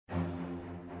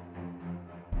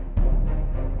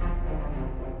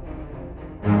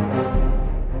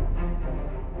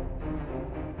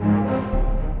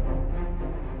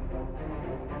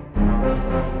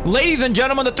Ladies and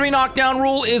gentlemen, the 3 knockdown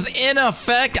rule is in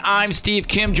effect. I'm Steve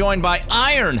Kim, joined by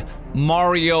Iron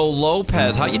Mario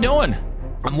Lopez. How you doing?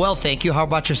 I'm well, thank you. How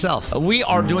about yourself? We've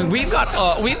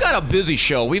got a busy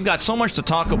show. We've got so much to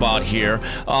talk about here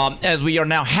as we are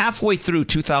now halfway through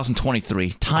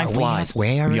 2023. Time flies.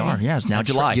 We are. Yeah, it's now That's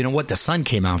July. Right. You know what? The sun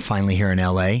came out finally here in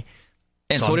L.A.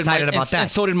 And so so I'm did excited about that.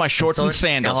 And so did my shorts and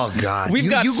sandals. Oh God! You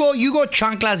go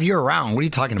chanclas year round. What are you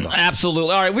talking about?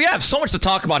 Absolutely. All right, we have so much to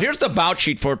talk about. Here's the bout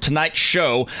sheet for tonight's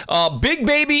show. Big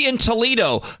baby in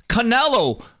Toledo,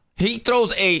 Canelo. He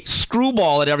throws a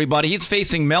screwball at everybody. He's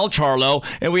facing Jermell Charlo.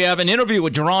 And we have an interview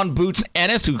with Jaron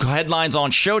Ennis, who headlines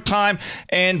on Showtime,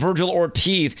 and Vergil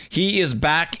Ortiz. He is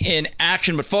back in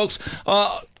action. But, folks,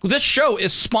 this show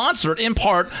is sponsored in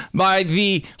part by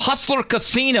the Hustler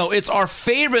Casino. It's our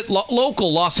favorite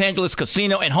local Los Angeles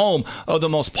casino and home of the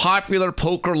most popular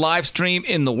poker live stream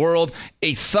in the world,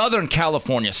 a Southern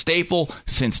California staple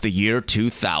since the year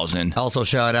 2000. Also,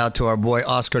 shout out to our boy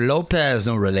Oscar Lopez,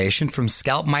 no relation, from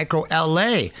Scalp Micro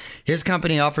LA. His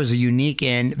company offers a unique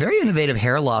and very innovative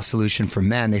hair loss solution for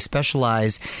men. They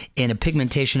specialize in a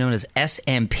pigmentation known as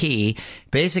SMP.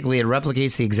 Basically, it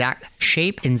replicates the exact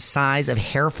shape and size of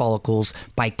hair follicles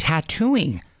by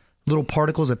tattooing little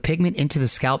particles of pigment into the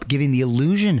scalp, giving the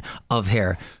illusion of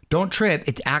hair. Don't trip.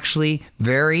 It's actually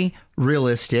very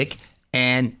realistic,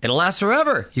 and it'll last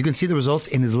forever. You can see the results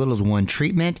in as little as one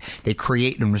treatment. They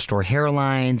create and restore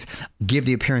hairlines, give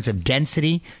the appearance of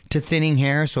density to thinning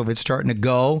hair. So if it's starting to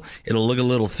go, it'll look a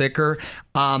little thicker.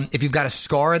 If you've got a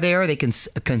scar there, they can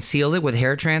conceal it with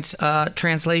hair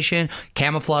translation,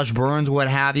 camouflage burns, what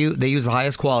have you. They use the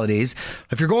highest qualities.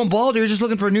 If you're going bald or you're just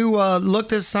looking for a new look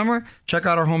this summer, check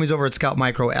out our homies over at Scalp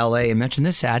Micro LA and mention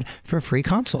this ad for a free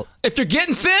consult. If you're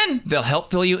getting thin, they'll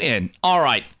help fill you in. All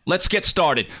right, let's get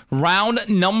started. Round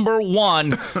number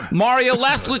 1. Mario,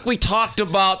 last week we talked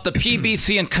about the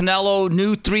PBC and Canelo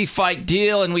new 3-fight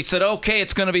deal, and we said, okay,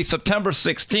 it's going to be September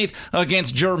 16th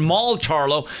against Jermell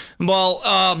Charlo. Well,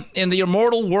 in the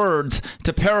immortal words,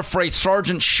 to paraphrase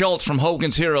Sergeant Schultz from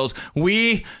Hogan's Heroes,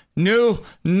 we knew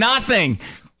nothing.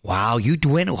 Wow, you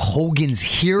went Hogan's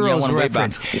Heroes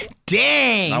reference.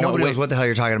 Dang! Nobody knows what the hell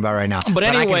you're talking about right now. But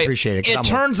anyway, I can appreciate it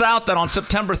turns out that on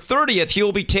September 30th,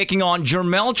 he'll be taking on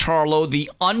Jermell Charlo,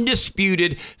 the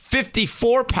undisputed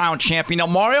 54-pound champion. Now,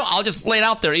 Mario, I'll just lay it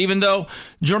out there. Even though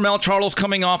Jermell Charlo's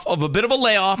coming off of a bit of a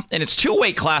layoff, and it's 2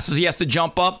 weight classes he has to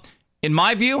jump up, in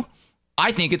my view,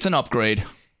 I think it's an upgrade.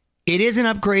 It is an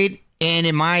upgrade, and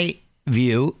in my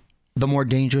view, the more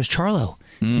dangerous Charlo.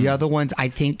 The other ones, I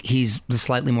think he's the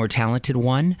slightly more talented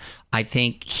one. I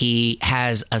think he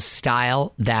has a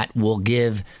style that will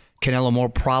give Canelo more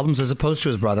problems as opposed to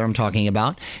his brother I'm talking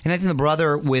about. And I think the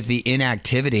brother with the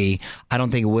inactivity, I don't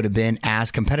think it would have been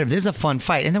as competitive. This is a fun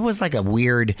fight. And there was like a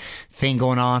weird thing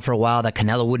going on for a while that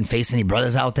Canelo wouldn't face any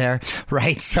brothers out there,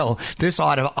 right? So this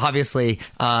ought to obviously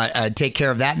take care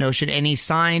of that notion. And he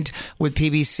signed with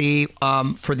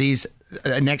PBC for these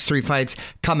next 3 fights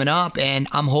coming up, and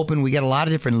I'm hoping we get a lot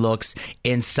of different looks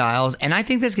and styles, and I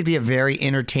think this could be a very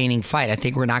entertaining fight. I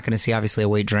think we're not going to see obviously a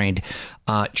weight-drained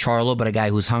Charlo, but a guy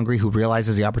who's hungry, who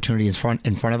realizes the opportunity in front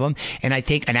of him, and I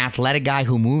think an athletic guy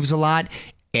who moves a lot,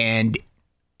 and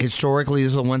historically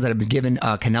these are the ones that have been given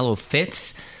Canelo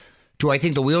fits. Do I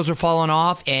think the wheels are falling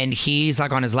off and he's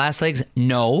like on his last legs?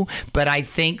 No, but I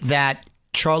think that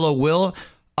Charlo will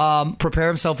prepare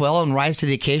himself well and rise to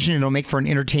the occasion, and it'll make for an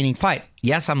entertaining fight.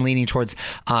 Yes, I'm leaning towards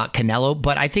Canelo,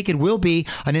 but I think it will be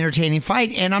an entertaining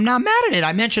fight, and I'm not mad at it.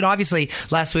 I mentioned, obviously,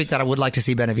 last week that I would like to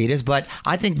see Benavidez, but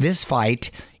I think this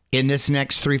fight in this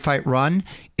next 3-fight run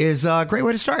is a great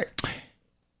way to start.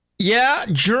 Yeah,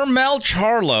 Jermell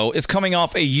Charlo is coming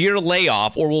off a year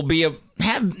layoff, or will be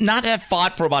not have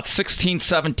fought for about 16,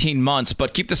 17 months.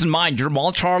 But keep this in mind,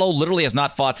 Jermell Charlo literally has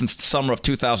not fought since the summer of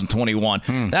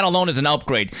 2021. That alone is an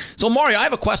upgrade. So, Mario, I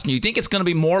have a question. You think it's going to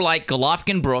be more like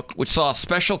Golovkin-Brook, which saw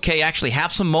Special K actually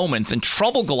have some moments and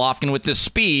trouble Golovkin with this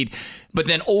speed, but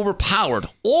then overpowered?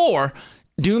 Or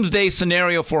doomsday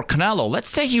scenario for Canelo. Let's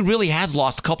say he really has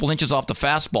lost a couple inches off the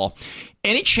fastball.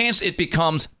 Any chance it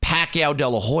becomes Pacquiao De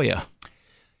La Hoya?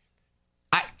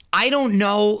 I don't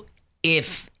know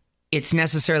if it's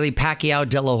necessarily Pacquiao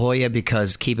De La Hoya,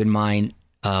 because keep in mind,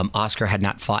 Oscar had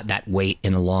not fought that weight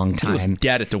in a long time. He was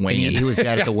dead at the weigh-in. He was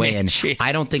dead at the weigh-in.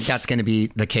 I don't think that's going to be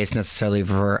the case necessarily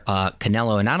for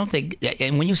Canelo. And I don't think,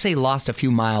 and when you say lost a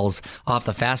few miles off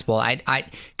the fastball,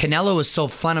 Canelo is so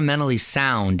fundamentally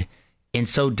sound and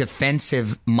so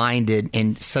defensive-minded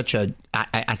and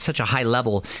at such a high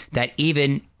level that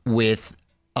even with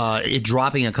it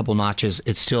dropping a couple notches,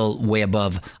 it's still way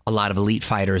above a lot of elite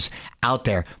fighters out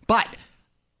there. But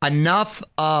enough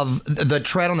of the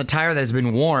tread on the tire that has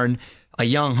been worn, a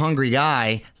young, hungry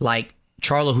guy like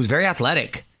Charlo, who's very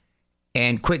athletic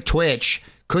and quick twitch,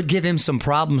 could give him some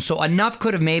problems. So enough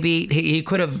could have maybe, he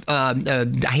could have,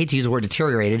 I hate to use the word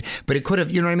deteriorated, but it could have,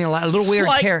 you know what I mean, a little wear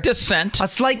and tear. A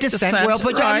slight descent. Well,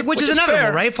 but right, which is inevitable,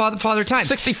 fair. right? Father time.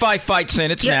 65 fights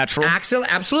in, it's natural.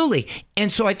 Absolutely.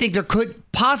 And so I think there could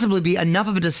possibly be enough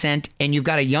of a descent, and you've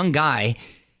got a young guy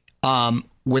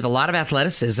with a lot of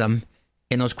athleticism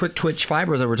and those quick twitch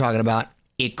fibers that we're talking about.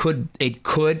 It could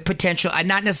potentially,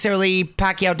 not necessarily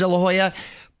Pacquiao De La Hoya,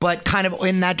 but kind of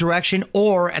in that direction.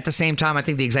 Or at the same time, I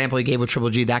think the example you gave with Triple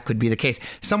G, that could be the case.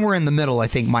 Somewhere in the middle, I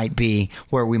think, might be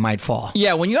where we might fall.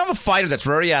 Yeah, when you have a fighter that's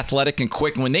very athletic and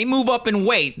quick, and when they move up in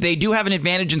weight, they do have an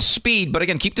advantage in speed. But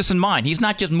again, keep this in mind. He's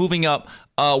not just moving up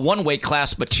one weight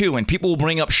class, but two. And people will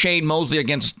bring up Shane Mosley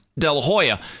against De La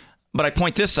Hoya. But I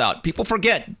point this out. People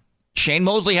forget. Shane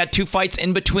Mosley had 2 fights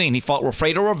in between. He fought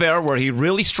Wilfredo Rivera, where he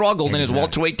really struggled in his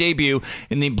welterweight debut,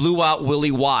 and then blew out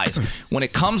Willie Wise. When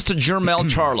it comes to Jermell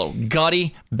Charlo,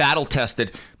 gutty,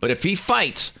 battle-tested. But if he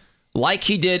fights like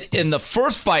he did in the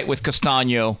first fight with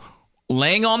Castaño,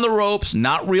 laying on the ropes,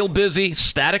 not real busy,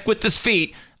 static with his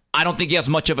feet, I don't think he has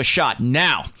much of a shot.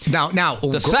 Now,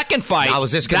 the second fight, I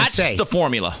was just going to say, that's the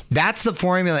formula. That's the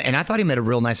formula, and I thought he made a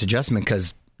real nice adjustment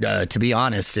because to be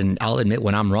honest, and I'll admit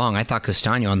when I'm wrong, I thought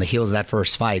Castaño on the heels of that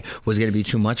first fight was going to be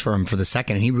too much for him for the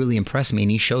second, and he really impressed me,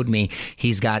 and he showed me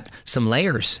he's got some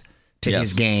layers to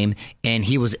his game, and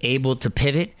he was able to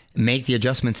pivot, make the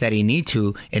adjustments that he need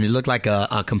to, and it looked like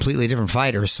a completely different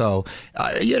fighter. So,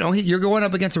 you're going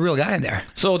up against a real guy in there.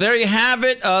 So there you have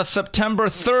it. September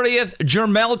 30th,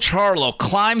 Jermell Charlo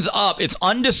climbs up. It's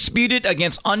undisputed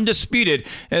against undisputed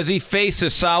as he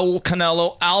faces Saul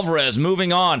Canelo Alvarez.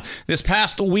 Moving on, this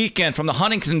past weekend from the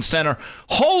Huntington Center,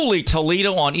 holy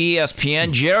Toledo on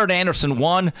ESPN. Jared Anderson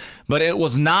won, but it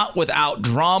was not without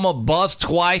drama. Buzzed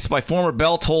twice by former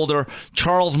belt holder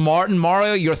Charles Martin.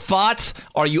 Mario, your thoughts?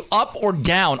 Are you up or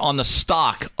down on the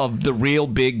stock of the real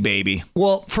big baby?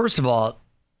 Well, first of all,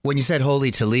 when you said holy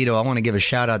Toledo, I want to give a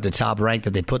shout out to Top Rank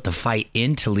that they put the fight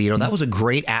in Toledo. That was a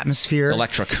great atmosphere.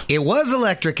 Electric. It was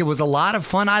electric. It was a lot of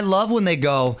fun. I love when they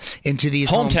go into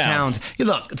these hometowns.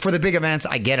 Look, for the big events,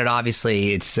 I get it.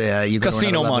 Obviously, it's you go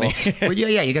casino money. Well,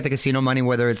 yeah, you got the casino money,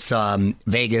 whether it's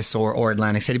Vegas or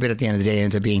Atlantic City, but at the end of the day, it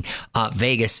ends up being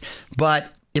Vegas.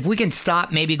 But if we can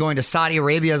stop maybe going to Saudi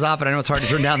Arabia's off, and I know it's hard to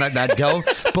turn down that dough,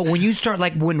 but when you start,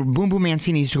 like when Boom Boom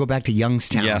Mancini used to go back to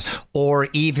Youngstown, or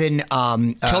even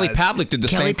Kelly Pavlik did the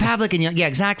same. Kelly Pavlik, yeah,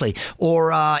 exactly.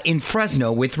 Or in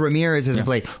Fresno with Ramirez as a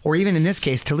plate, or even in this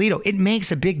case, Toledo, it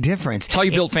makes a big difference. That's how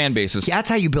you build fan bases. That's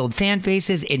how you build fan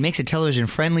bases. It makes it television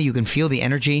friendly. You can feel the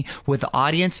energy with the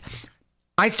audience.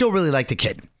 I still really like the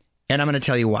kid, and I'm going to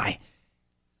tell you why.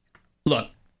 Look,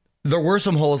 there were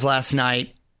some holes last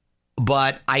night,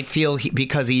 but I feel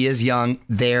because he is young,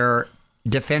 they're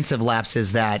defensive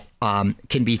lapses that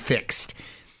can be fixed.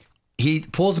 He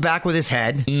pulls back with his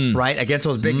head, right? Against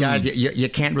those big guys, you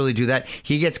can't really do that.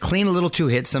 He gets clean a little too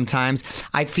hit sometimes.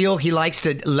 I feel he likes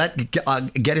to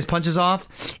get his punches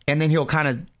off, and then he'll kind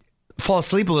of fall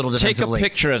asleep a little defensively. Take a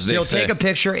picture, as they say. He'll take a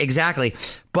picture, exactly.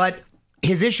 But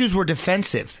his issues were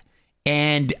defensive,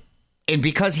 and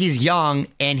because he's young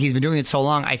and he's been doing it so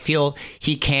long, I feel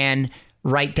he can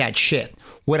right that ship.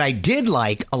 What I did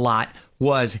like a lot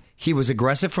was he was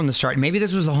aggressive from the start. Maybe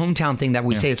this was the hometown thing that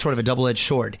we say it's sort of a double-edged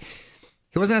sword.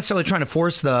 He wasn't necessarily trying to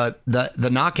force the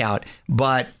knockout,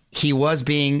 but he was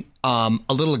being a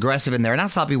little aggressive in there. Not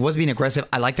sloppy, he was being aggressive.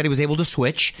 I like that he was able to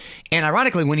switch. And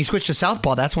ironically, when he switched to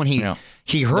southpaw, that's when he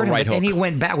hurt him. But then he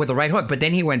went back with the right hook. But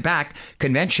then he went back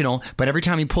conventional. But every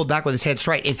time he pulled back with his head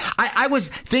straight. I was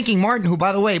thinking Martin, who,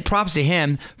 by the way, props to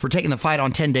him for taking the fight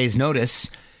on 10 days'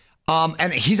 notice.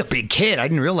 And he's a big kid. I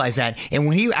didn't realize that. And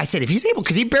when I said, if he's able,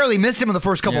 because he barely missed him in the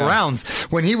first couple rounds.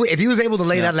 If he was able to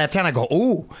lay that left hand, I go,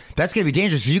 ooh, that's going to be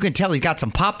dangerous. Because you can tell he's got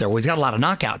some pop there. He's got a lot of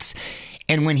knockouts.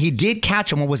 And when he did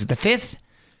catch him, what was it, the fifth?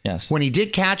 Yes. When he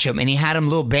did catch him and he had him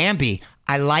little Bambi,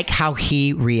 I like how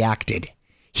he reacted.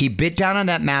 He bit down on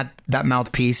that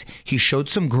mouthpiece. He showed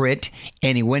some grit,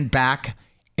 and he went back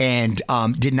and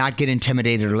did not get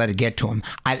intimidated or let it get to him.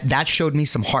 That showed me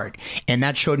some heart. And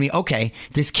that showed me, okay,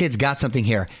 this kid's got something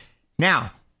here.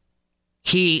 Now,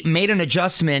 he made an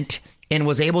adjustment and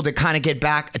was able to kind of get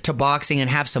back to boxing and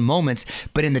have some moments.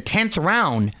 But in the 10th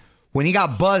round, when he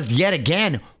got buzzed yet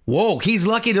again, whoa, he's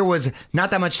lucky there was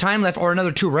not that much time left or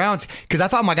another 2 rounds, because I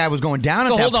thought my guy was going down at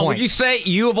that point. So hold on, would you say,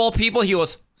 you of all people, he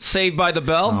was Saved by the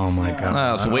Bell? Oh, my God.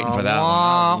 I was waiting for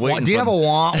that one. Do you have a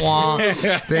wah-wah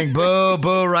thing? Boo,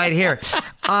 boo, right here.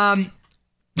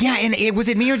 Yeah, and was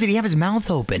it me or did he have his mouth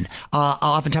open?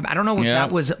 Oftentimes, I don't know if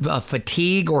that was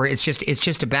fatigue or it's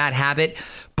just a bad habit.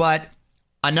 But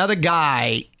another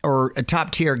guy or a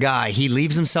top tier guy, he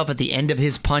leaves himself at the end of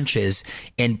his punches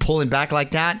and pulling back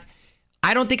like that.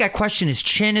 I don't think I question his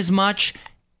chin as much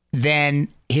than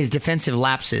his defensive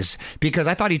lapses, because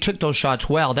I thought he took those shots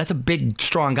well. That's a big,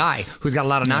 strong guy who's got a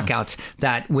lot of knockouts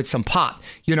that with some pop,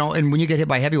 and when you get hit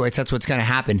by heavyweights, that's what's going to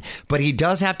happen. But he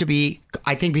does have to be,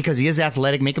 I think, because he is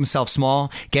athletic, make himself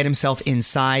small, get himself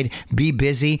inside, be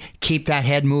busy, keep that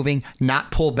head moving,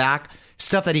 not pull back,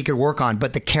 stuff that he could work on.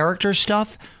 But the character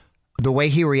stuff, the way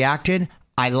he reacted,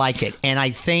 I like it. And I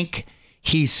think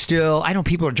he's still, I know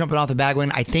people are jumping off the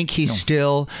bandwagon. I think he's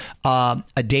still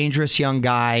a dangerous young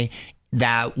guy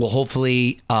that will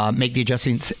hopefully make the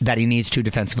adjustments that he needs to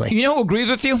defensively. You know who agrees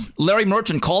with you? Larry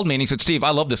Merchant called me and he said, Steve, I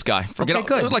love this guy.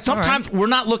 Good. Like sometimes we're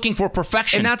not looking for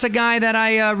perfection. And that's a guy that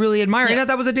I really admire. And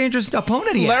that was a dangerous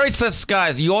opponent he had. Larry says,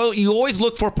 guys, you always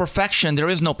look for perfection. There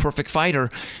is no perfect fighter.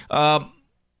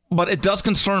 But it does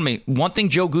concern me. One thing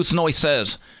Joe Goosen always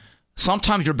says,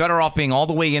 sometimes you're better off being all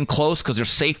the way in close because there's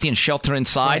safety and shelter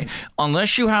inside. Right.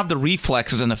 Unless you have the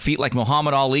reflexes and the feet like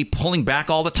Muhammad Ali, pulling back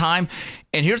all the time.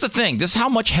 And here's the thing. This is how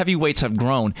much heavyweights have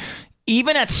grown.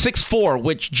 Even at 6'4",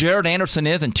 which Jared Anderson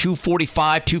is, and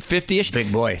 245, 250-ish. Big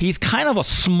boy. He's kind of a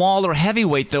smaller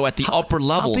heavyweight, though, at the upper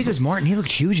levels. How big is Martin? He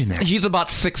looked huge in there. He's about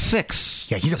 6'6".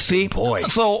 Yeah, he's a big boy.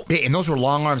 So, and those were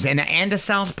long arms and a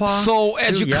southpaw. So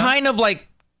as you kind of like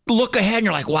look ahead and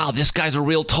you're like, wow, this guy's a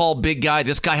real tall, big guy.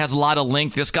 This guy has a lot of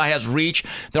length. This guy has reach.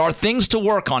 There are things to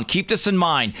work on. Keep this in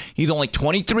mind. He's only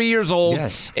 23 years old, and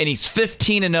he's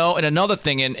 15-0. And another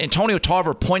thing, and Antonio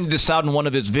Tarver pointed this out in one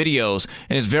of his videos,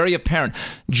 and it's very apparent.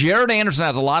 Jared Anderson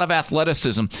has a lot of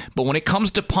athleticism, but when it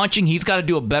comes to punching, he's got to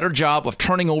do a better job of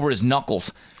turning over his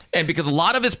knuckles. And because a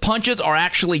lot of his punches are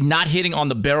actually not hitting on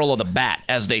the barrel of the bat,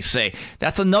 as they say.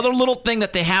 That's another little thing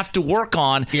that they have to work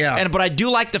on. Yeah. But I do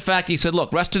like the fact he said,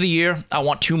 look, rest of the year, I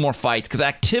want 2 more fights. Because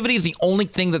activity is the only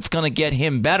thing that's going to get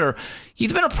him better.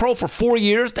 He's been a pro for 4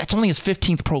 years. That's only his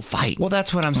 15th pro fight. Well,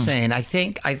 that's what I'm saying. I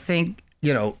think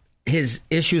his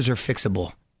issues are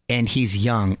fixable. And he's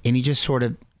young. And he just sort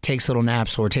of takes little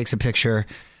naps or takes a picture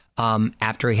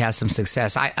after he has some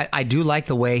success. I do like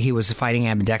the way he was fighting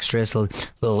ambidextrous, a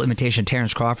little imitation of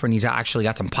Terrence Crawford, and he's actually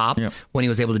got some pop when he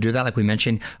was able to do that, like we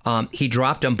mentioned. He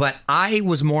dropped him, but I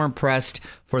was more impressed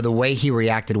for the way he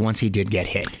reacted once he did get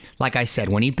hit. Like I said,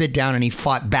 when he bit down and he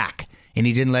fought back, and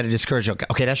he didn't let it discourage you.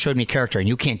 Okay, that showed me character, and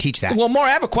you can't teach that. Well, Mar,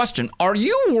 I have a question. Are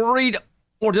you worried,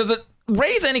 or does it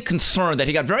raise any concern that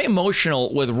he got very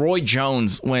emotional with Roy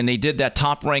Jones when they did that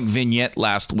top-ranked vignette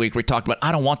last week where he talked about,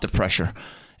 I don't want the pressure.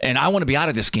 And I want to be out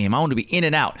of this game. I want to be in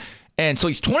and out. And so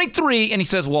he's 23, and he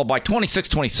says, well, by 26,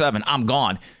 27, I'm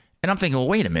gone. And I'm thinking, well,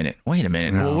 wait a minute. No.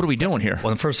 Well, what are we doing here?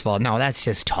 Well, first of all, no, that's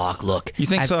just talk. Look. You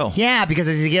think so? Yeah, because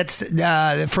as he gets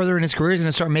further in his career, he's going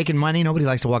to start making money. Nobody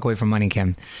likes to walk away from money,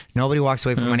 Kim. Nobody walks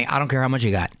away from money. I don't care how much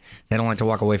you got. They don't like to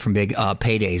walk away from big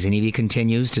paydays. And if he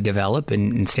continues to develop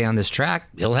and stay on this track,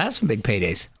 he'll have some big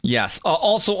paydays. Yes.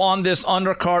 Also on this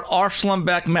undercard,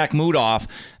 Arslanbek Makhmudov.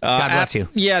 God bless you.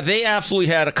 Yeah, they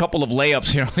absolutely had a couple of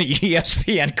layups here on the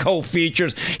ESPN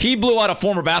co-features. He blew out a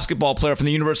former basketball player from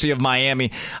the University of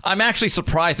Miami. I'm actually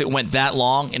surprised it went that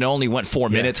long, and it only went 4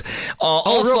 minutes.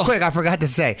 Also, real quick, I forgot to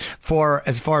say,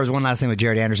 as far as one last thing with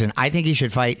Jared Anderson, I think he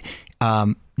should fight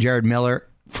Jared Miller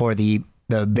for the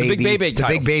big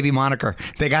baby moniker.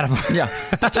 They got him. Yeah,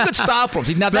 that's a good style for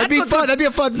him. Now, that'd be fun. That'd be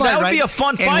a fun fight. That would be a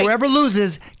fun fight. And whoever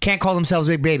loses can't call themselves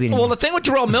Big Baby anymore. Well, the thing with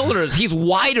Jermell Miller is he's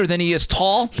wider than he is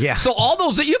tall. Yeah. So all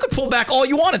those you could pull back all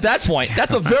you want at that point.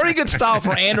 That's a very good style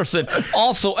for Anderson.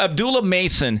 Also, Abdullah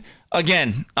Mason.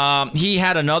 Again, he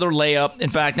had another layup. In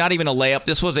fact, not even a layup.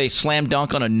 This was a slam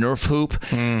dunk on a Nerf hoop.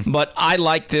 But I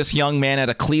like this young man out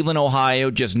of Cleveland,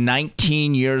 Ohio, just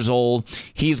 19 years old.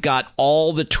 He's got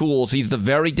all the tools. He's the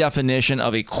very definition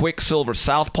of a quicksilver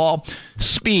southpaw.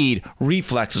 Speed,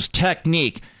 reflexes,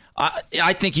 technique.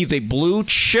 I think he's a blue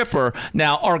chipper.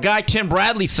 Now, our guy Tim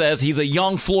Bradley says he's a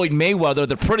young Floyd Mayweather,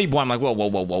 the pretty boy. I'm like, whoa.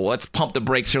 Let's pump the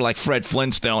brakes here like Fred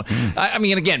Flintstone. I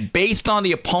mean, again, based on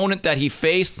the opponent that he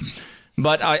faced,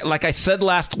 but like I said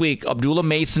last week, Abdullah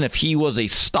Mason, if he was a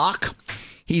stock,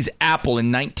 he's Apple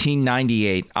in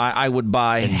 1998. I would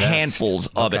buy handfuls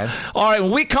of it. All right,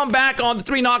 when we come back on the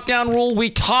 3 knockdown rule, we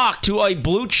talk to a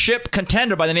blue chip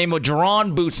contender by the name of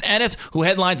Jaron Ennis, who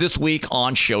headlines this week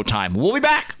on Showtime. We'll be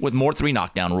back with more 3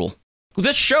 knockdown rule.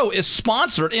 This show is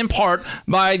sponsored in part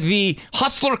by the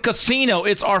Hustler Casino.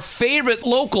 It's our favorite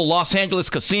local Los Angeles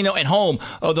casino and home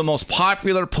of the most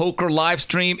popular poker live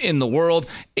stream in the world,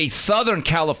 a Southern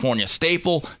California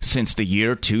staple since the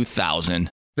year 2000.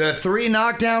 The 3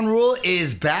 Knockdown Rule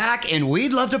is back, and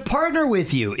we'd love to partner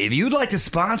with you. If you'd like to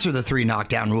sponsor the 3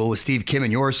 Knockdown Rule with Steve Kim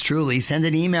and yours truly, send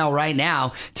an email right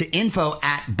now to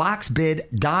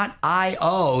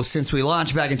info@boxbid.io. Since we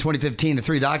launched back in 2015, the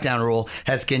 3 Knockdown Rule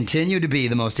has continued to be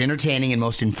the most entertaining and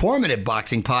most informative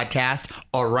boxing podcast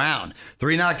around.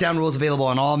 3 Knockdown Rule is available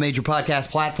on all major podcast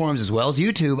platforms as well as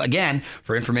YouTube. Again,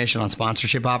 for information on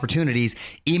sponsorship opportunities,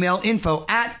 email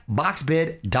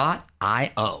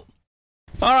info@boxbid.io.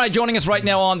 All right, joining us right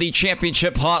now on the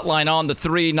championship hotline on the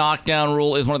 3 Knockdown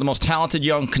Rule is one of the most talented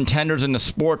young contenders in the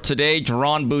sport today,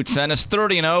 Jaron Boots Ennis,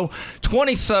 30-0,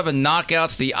 27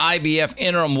 knockouts, the IBF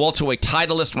interim welterweight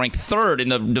titleist, ranked 3rd in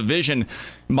the division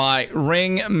by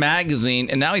Ring Magazine,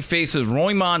 and now he faces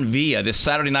Roymon Villa this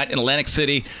Saturday night in Atlantic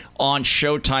City on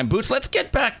Showtime. Boots, let's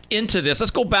get back into this.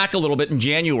 Let's go back a little bit in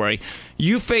January.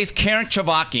 You faced Karen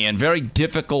Chavakian, very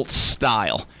difficult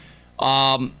style.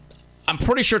 I'm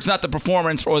pretty sure it's not the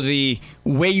performance or the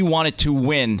way you wanted to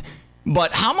win,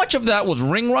 but how much of that was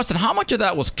ring rust and how much of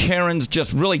that was Karen's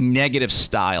just really negative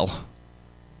style?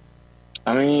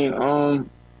 I mean,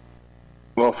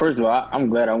 well, first of all, I'm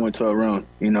glad I went 12 rounds.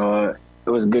 You know, it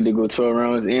was good to go 12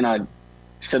 rounds, and I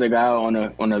should have got out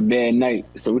on a bad night.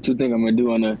 So what you think I'm gonna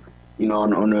do on a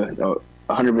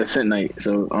 100% night?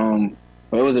 So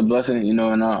but it was a blessing, you know,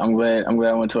 and I'm glad I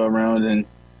went 12 rounds.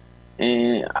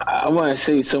 And I wouldn't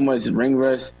say so much ring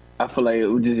rust. I feel like it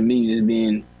was just me just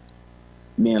being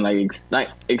like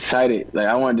excited. Like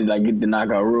I wanted to like get the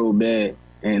knockout real bad,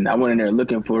 and I went in there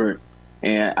looking for it.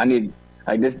 And I need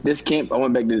like this camp. I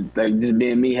went back to like just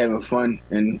being me, having fun,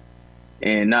 and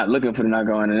not looking for the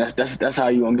knockout. And that's how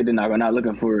you gonna get the knockout, not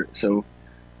looking for it. So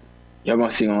y'all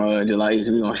gonna see on July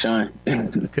 8th, we gonna shine.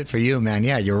 Good for you, man.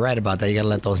 Yeah, you're right about that. You got to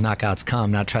let those knockouts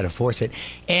come, not try to force it.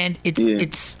 And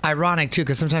it's ironic, too,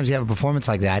 because sometimes you have a performance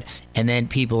like that, and then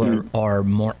people are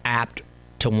more apt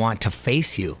to want to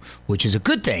face you, which is a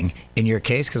good thing in your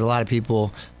case, because a lot of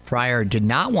people prior did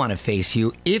not want to face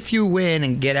you. If you win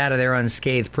and get out of there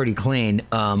unscathed pretty clean,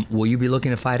 will you be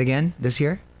looking to fight again this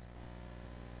year?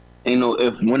 You know,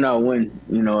 when I win,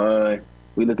 you know,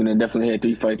 we looking to definitely have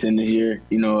 3 fights in this year.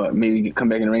 You know, maybe come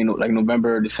back in the rain like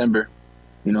November or December.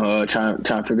 You know, trying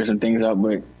to figure some things out.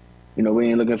 But you know, we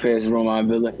ain't looking past Roymon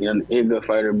Villa. You know, he's a good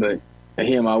fighter, but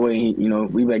he in my way. You know,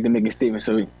 we like to make a statement,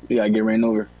 so we gotta get ran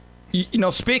over. You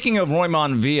know, speaking of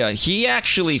Roymon Villa, he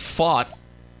actually fought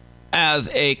as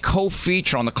a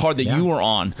co-feature on the card that you were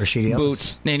on, Rashidi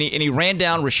Boots, and he ran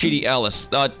down Rashidi Ellis.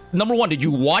 Number one, did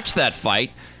you watch that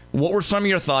fight? What were some of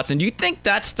your thoughts? And do you think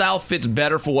that style fits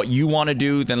better for what you want to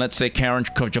do than, let's say, Karen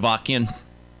Chavakian?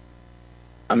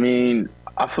 I mean,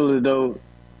 I feel as though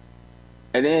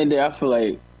at the end of the day, I feel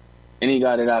like any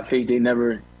guy that I face, they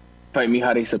never fight me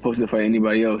how they supposed to fight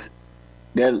anybody else.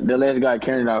 The last guy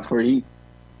Karen out for, if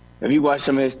you watch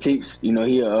some of his tapes, you know,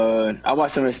 I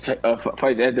watched some of his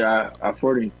fights after I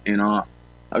fought him, and I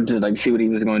would just like see what he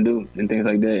was going to do and things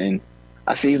like that. And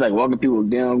I see he's like walking people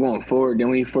down, going forward. Then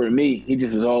when he fought me, he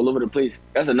just was all over the place.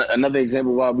 That's another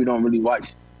example why we don't really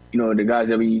watch, you know, the guys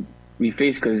that we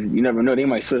face, because you never know, they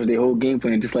might switch their whole game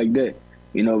plan just like that,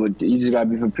 you know. But you just gotta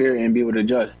be prepared and be able to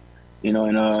adjust, you know.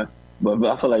 And but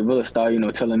I feel like Villa style, you know,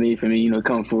 telling me for me, you know,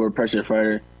 come forward, pressure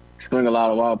fighter, swing a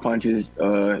lot of wild punches,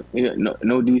 no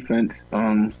defense.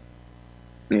 Yeah,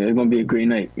 it's gonna be a great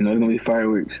night. You know, it's gonna be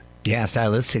fireworks. Yeah,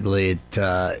 stylistically,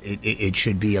 it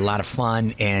should be a lot of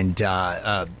fun and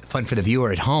fun for the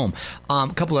viewer at home. A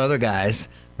couple of other guys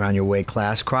around your weight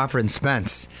class, Crawford and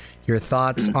Spence. Your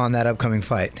thoughts on that upcoming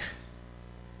fight?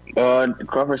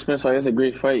 Crawford Spence fight is a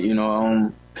great fight. You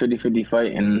know, 50-50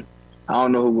 fight, and I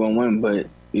don't know who's gonna win, but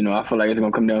you know, I feel like it's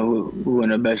gonna come down who in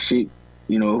the best shape.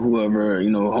 You know, whoever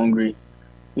hungry.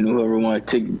 You know, whoever want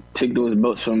to take those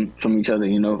belts from each other.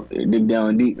 You know, dig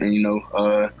down deep, and you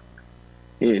know.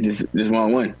 Yeah, just want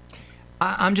to win.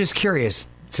 I'm just curious,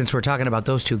 since we're talking about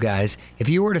those two guys, if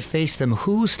you were to face them,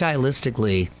 who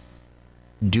stylistically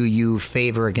do you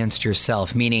favor against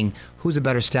yourself? Meaning, who's a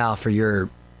better style for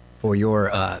your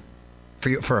fight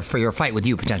with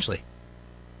you potentially?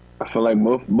 I feel like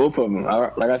both of them.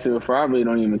 Like I said before, I really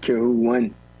don't even care who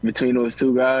won between those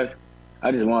two guys.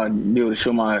 I just want to be able to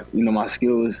show my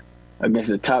skills against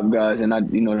the top guys and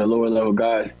not the lower level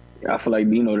guys. I feel like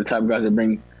the top guys that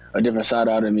bring a different side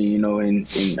out of me, and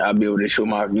I'll be able to show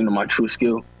my my true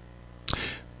skill.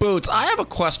 Boots, I have a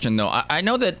question, though. I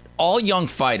know that all young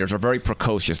fighters are very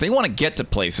precocious. They want to get to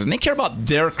places, and they care about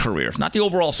their careers, not the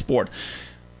overall sport.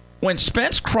 When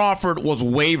Spence Crawford was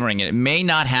wavering, and it may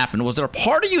not happen, was there a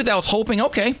part of you that was hoping,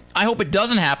 okay, I hope it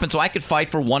doesn't happen so I could fight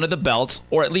for one of the belts,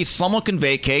 or at least someone can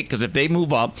vacate, because if they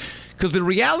move up, Because the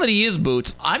reality is,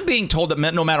 Boots, I'm being told that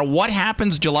no matter what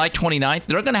happens July 29th,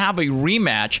 they're going to have a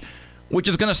rematch, which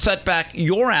is going to set back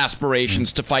your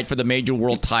aspirations to fight for the major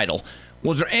world title.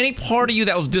 Was there any part of you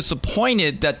that was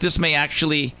disappointed that this may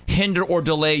actually hinder or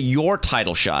delay your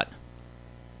title shot?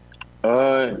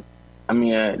 I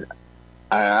mean,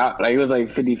 I like, it was like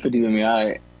 50-50 with me.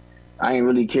 I ain't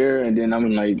really care, and then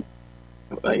I'm like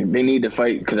they need to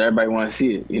fight because everybody want to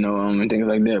see it, and things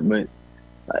like that. But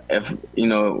if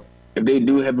they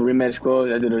do have a rematch score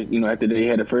after they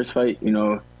had the first fight, and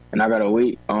I gotta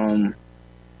wait,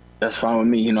 that's fine with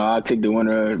me. I'll take the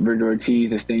winner of Vergil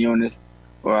Ortiz and Ennis,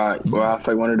 or I'll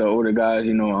fight one of the older guys,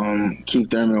 Keith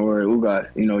Thurman or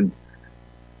Ugas,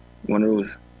 one of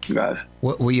those guys.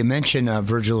 Well, you mentioned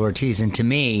Vergil Ortiz, and to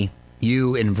me,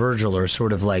 you and Vergil are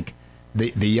sort of like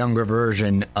the younger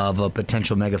version of a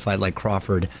potential mega fight like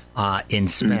Crawford in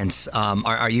Spence.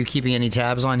 Are you keeping any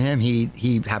tabs on him?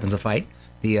 He happens to fight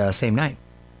the same night.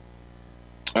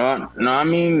 No, I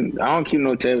mean, I don't keep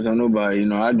no tabs on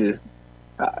nobody. I just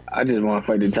want to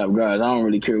fight the top guys. I don't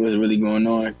really care what's really going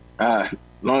on. As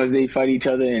long as they fight each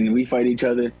other and we fight each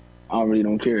other, I really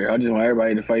don't care. I just want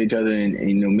everybody to fight each other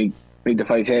and make the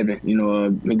fights happen.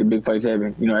 Make the big fights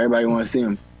happen. Everybody want to see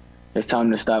them. It's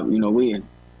time to stop. Waiting.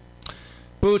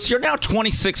 Boots, you're now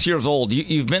 26 years old.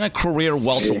 You've been a career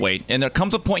welterweight, and there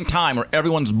comes a point in time where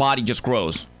everyone's body just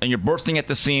grows, and you're bursting at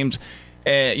the seams.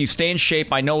 You stay in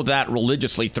shape. I know that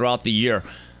religiously throughout the year.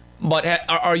 But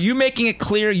are you making it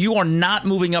clear you are not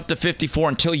moving up to 54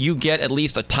 until you get at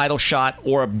least a title shot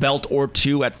or a belt or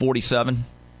two at 47?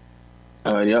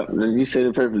 Yep, you said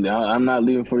it perfectly. I'm not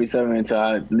leaving 47 until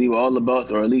I leave all the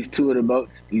belts, or at least two of the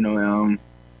belts.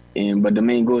 But the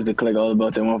main goal is to collect all the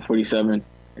belts at 147.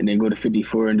 And then go to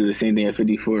 54 and do the same thing at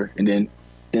 54, and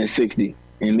then 60,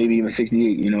 and maybe even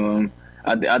 68.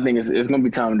 I think it's gonna be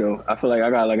time though. I feel like I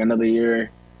got like another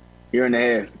year and a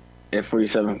half at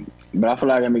 47, but I feel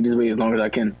like I can make this weight as long as I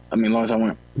can. I mean, as long as I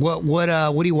want. What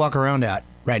do you walk around at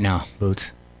right now,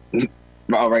 Boots?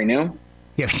 Right now?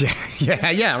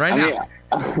 Yeah, right now.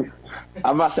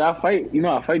 I'm about to say I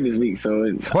fight this week,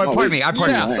 so. Pardon me.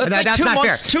 That's not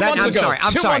fair. 2 months ago.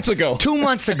 I'm sorry. 2 months ago. 2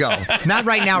 months ago. Not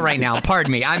right now.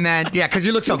 Pardon me. I meant, because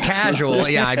you look so casual.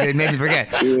 Yeah, it made me forget.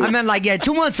 I meant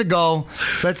 2 months ago,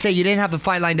 let's say you didn't have the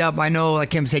fight lined up. I know, like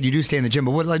Kim said, you do stay in the gym,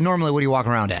 but normally what do you walk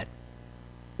around at?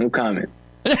 No comment.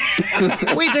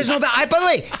 Wait, there's no. By the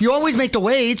way, you always make the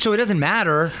weight, so it doesn't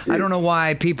matter. I don't know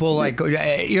why people you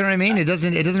know what I mean. It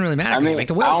doesn't really matter. You make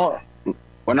the weight.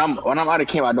 When I'm out of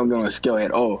camp, I don't get on a scale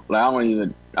at all. Like I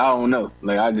don't know.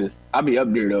 Like I'll be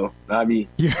up there though. I get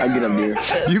up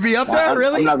there. You be up there,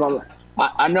 really? I'm not gonna.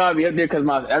 I know I'll be up there because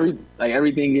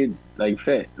everything get like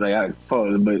fat. Like I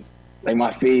pause, but like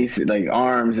my face, like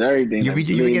arms, everything.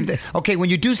 Okay, when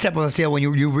you do step on the scale, when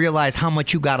you realize how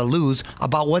much you got to lose,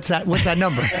 about what's that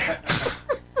number?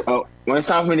 Oh, when it's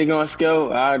time for me to go on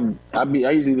scale, I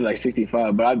usually be like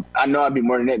 65, but I know I'd be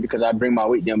more than that because I bring my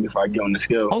weight down before I get on the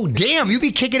scale. Oh damn, you be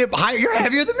kicking it higher. You're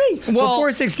heavier than me. Well,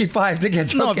 before 65 to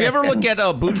get. No, if you ever look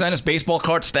at Boots Ennis baseball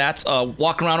card stats,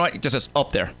 walk around right, it just says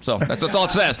up there. So that's all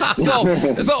it says.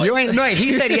 So you ain't right.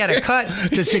 He said he had a cut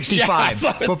to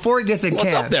 65 before he gets in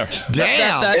camp. Up there.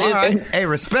 Damn. That all right. Hey,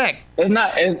 respect. It's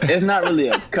not really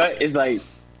a cut. It's like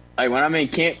when I'm in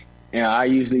camp, I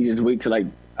usually just wait till I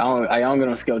don't get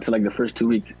on scale till like the first 2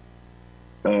 weeks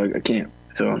of camp.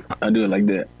 So I do it like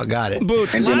that. I got it.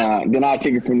 Boots, and then I'll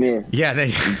take it from there. Yeah.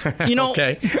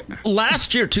 Okay.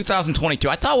 Last year, 2022,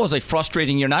 I thought was a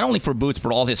frustrating year, not only for Boots,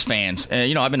 but all his fans.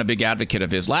 And, I've been a big advocate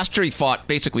of his. Last year, he fought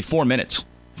basically 4 minutes.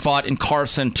 Fought in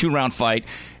Carson, 2-round fight.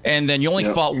 And then you only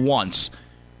fought once.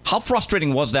 How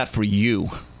frustrating was that for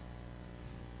you?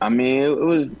 I mean, it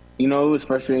was... it was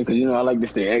frustrating because, I like to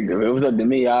stay active. If it was up to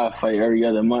me, I'll fight every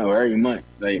other month or every month.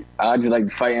 Like, I just like to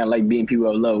fight and I like beating people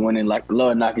up, love winning,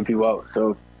 love knocking people out.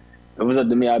 So, if it was up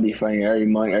to me, I'd be fighting every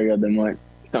month, every other month,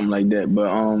 something like that. But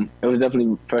it was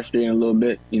definitely frustrating a little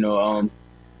bit.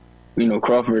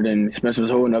 Crawford and Spencer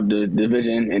was holding up the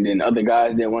division, and then other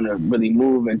guys didn't want to really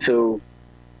move until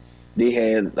they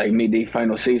had, made their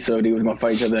final say so they was going to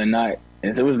fight each other or not.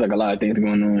 And so, it was, a lot of things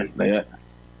going on like that.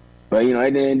 But,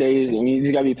 at the end of the day, you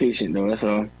just got to be patient, though. That's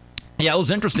all. Yeah, it was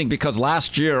interesting because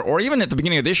last year, or even at the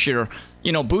beginning of this year,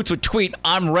 Boots would tweet,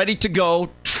 "I'm ready to go,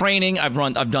 training, I've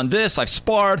done this, I've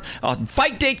sparred,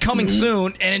 fight date coming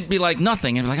soon," and it'd be like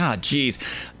nothing. And it'd be like, geez.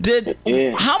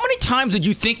 How many times did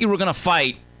you think you were going to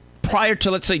fight prior to,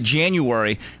 let's say,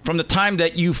 January, from the time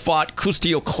that you fought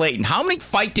Custio Clayton? How many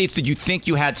fight dates did you think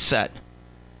you had set?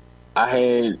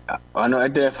 I know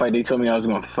at that fight, they told me I was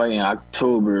going to fight in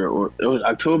October, or it was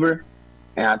October,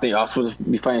 and I think I was supposed to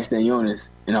be fighting Ennis,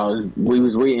 and we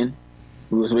was waiting,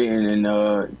 we was waiting and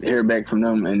hear back from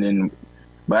them, and then.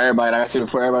 But everybody, like I said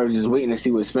before, everybody was just waiting to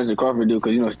see what Spencer Crawford do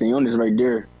because, Stenyon is right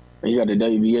there. And you got the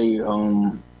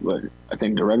WBA, I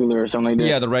think the regular or something like that.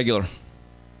 Yeah, the regular.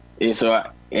 Yeah, so,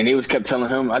 and they kept telling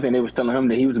him, I think they was telling him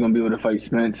that he was going to be able to fight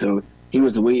Spence. So he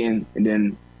was waiting. And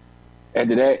then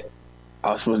after that,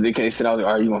 they said, all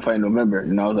right, you going to fight in November?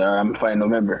 And I was like, all right, I'm fighting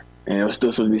November. And it was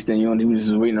still supposed to be Stenyon. He was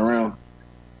just waiting around.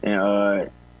 And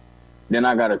then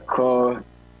I got a call.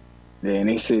 And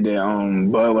they said that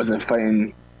Bud wasn't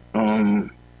fighting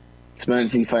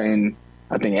Spence, he fighting,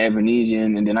 I think,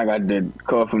 Avenesian, and then I got the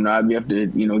call from the IBF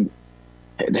that,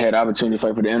 had the opportunity to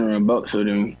fight for the interim belt, so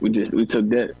then we took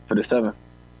that for the 7th.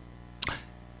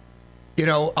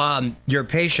 Your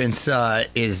patience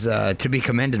is to be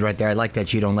commended right there. I like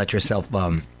that you don't let yourself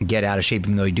get out of shape,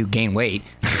 even though you do gain weight.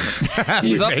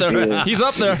 He's up there. Yeah. He's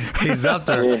up there. He's up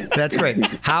there. Yeah. That's great.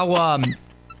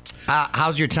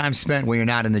 How's your time spent when you're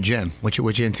not in the gym? What you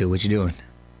into? What you doing?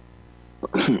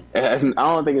 I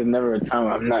don't think it's never a time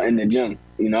I'm not in the gym.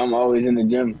 I'm always in the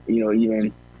gym.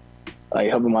 Even like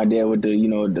helping my dad with the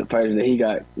the fighters that he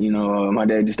got. My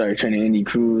dad just started training Andy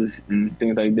Cruz and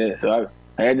things like that. So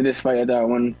after this fight, after I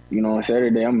won, on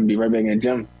Saturday, I'm gonna be right back in the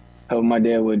gym, helping my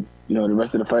dad with the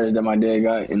rest of the fighters that my dad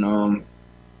got, and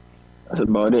that's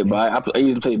about it. But I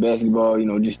used to play basketball.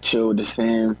 Just chill with the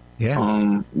fam. Yeah.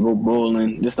 Go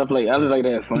bowling, just stuff like I just like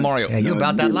to have fun. Mario, yeah, you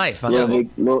about that life? I love it.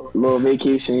 Little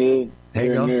vacation here. There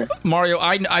you go. Mario,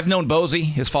 I've known Bozy,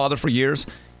 his father, for years.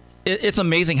 It's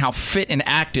amazing how fit and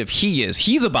active he is.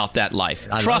 He's about that life.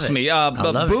 Trust me.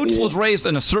 Boots was raised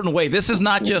in a certain way. This is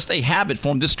not just a habit for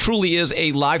him. This truly is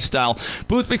a lifestyle.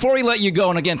 Boots, before we let you go,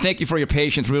 and again, thank you for your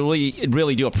patience. We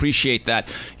really do appreciate that.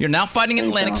 You're now fighting in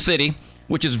Atlantic City,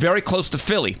 which is very close to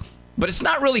Philly. But it's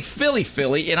not really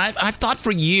Philly. And I've thought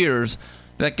for years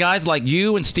that guys like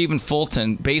you and Stephen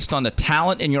Fulton, based on the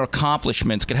talent and your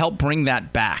accomplishments, could help bring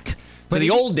that back. To the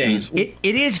old days. It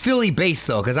is Philly-based,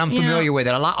 though, because I'm familiar with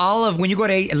it. All of when you go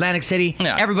to Atlantic City,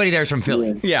 everybody there's from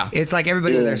Philly. Yeah. It's like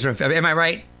everybody there's from Philly. Am I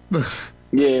right?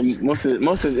 Yeah, it's mostly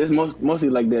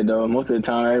like that, though. Most of the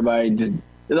time, everybody just...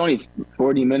 It's only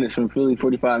 40 minutes from Philly,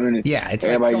 45 minutes. Yeah, it's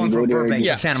everybody like going from Burbank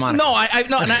to Santa Monica. No,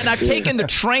 and I've taken the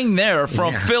train there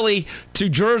from Philly to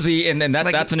Jersey, and then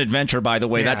that's an adventure, by the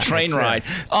way, that train ride.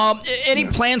 Any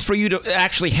plans for you to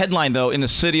actually headline, though, in the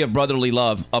city of brotherly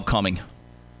love upcoming?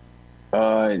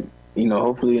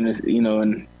 Hopefully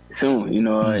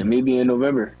soon, maybe in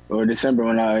November or December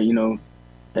when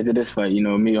after this fight,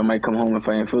 maybe I might come home and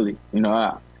fight in Philly.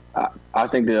 I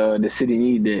think the city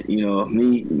need that,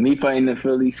 me fighting in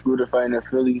Philly, Scooter fighting in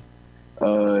Philly,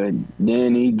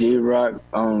 Danny, J-Rock,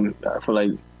 I feel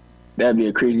like that'd be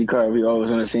a crazy card. We always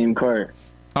on the same card.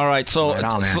 All right, so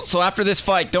after this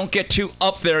fight, don't get too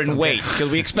up there and wait,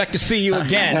 because we expect to see you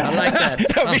again. I like that.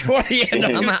 Before the end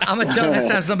of I'm going to tell next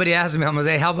time somebody asks me, I'm going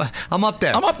to say, I'm up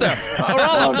there. I'm up there. We're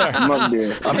all up there. I'm up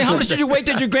there. I mean, how much did you wait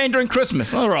till you gained during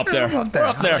Christmas? Oh, we're up there. We're up there. We're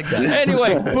up there. I like that.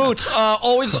 Anyway, Boots,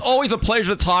 always a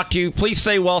pleasure to talk to you. Please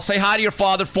stay well. Say hi to your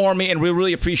father for me, and we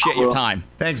really appreciate your time.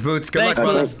 Thanks, Boots. Good Thanks,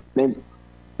 luck, brother.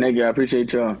 Thank you. I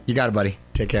appreciate y'all. You got it, buddy.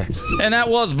 Take care. And that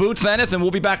was Boots Ennis, and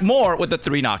we'll be back more with the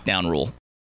 3 knockdown rule.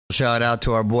 Shout out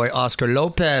to our boy Oscar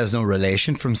Lopez, no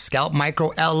relation, from Scalp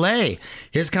Micro LA.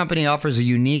 His company offers a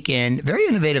unique and very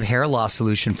innovative hair loss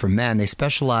solution for men. They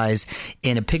specialize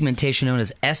in a pigmentation known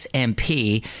as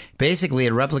SMP. Basically,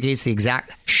 it replicates the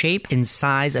exact shape and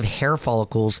size of hair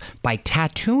follicles by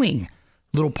tattooing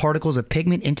little particles of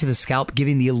pigment into the scalp,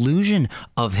 giving the illusion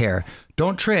of hair.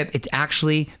 Don't trip. It's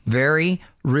actually very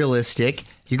realistic.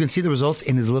 You can see the results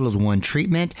in as little as one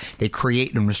treatment. They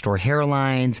create and restore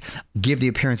hairlines, give the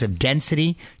appearance of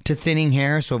density to thinning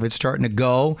hair. So if it's starting to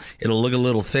go, it'll look a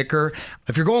little thicker.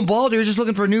 If you're going bald or you're just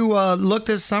looking for a new look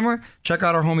this summer, check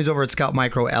out our homies over at Scalp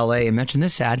Micro LA and mention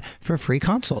this ad for a free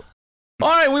consult. All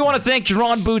right, we want to thank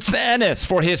Jaron Boots Ennis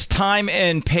for his time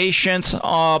and patience.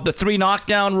 The 3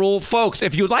 knockdown rule. Folks,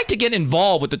 if you'd like to get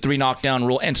involved with the 3 knockdown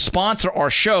rule and sponsor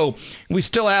our show, we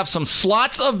still have some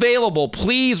slots available.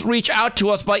 Please reach out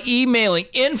to us by emailing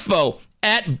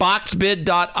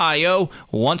info@boxbid.io.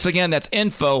 Once again, that's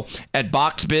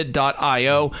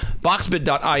info@boxbid.io.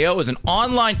 Boxbid.io is an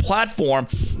online platform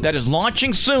that is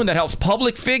launching soon that helps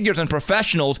public figures and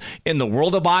professionals in the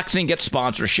world of boxing get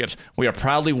sponsorships. We are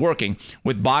proudly working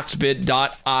with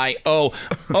boxbid.io.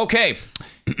 Okay.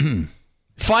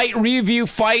 Fight review,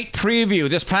 fight preview.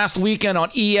 This past weekend on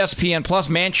ESPN Plus,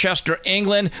 Manchester,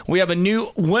 England, we have a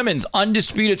new women's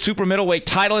undisputed super middleweight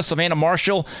titleist, Savannah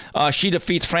Marshall. She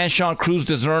defeats Franchon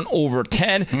Cruz-Dezurn over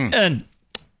 10. And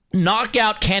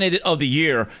knockout candidate of the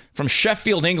year from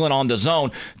Sheffield, England on the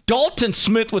zone. Dalton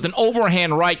Smith with an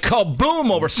overhand right. Kaboom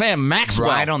over Sam Maxwell.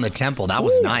 Right on the temple. That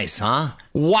was nice, huh?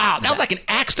 Wow. That was like an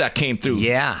axe that came through.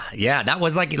 Yeah. That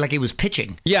was like he was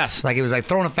pitching. Yes. Like he was like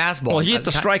throwing a fastball. Well, he hit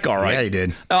the strike all right. Yeah, he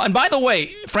did. And by the way,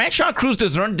 Franchon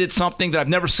Cruz-Dezern did something that I've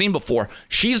never seen before.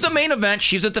 She's the main event.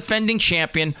 She's a defending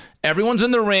champion. Everyone's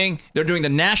in the ring. They're doing the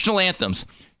national anthems.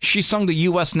 She sung the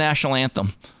U.S. national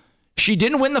anthem. She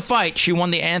didn't win the fight. She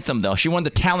won the anthem, though. She won the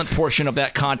talent portion of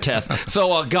that contest.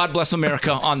 So God bless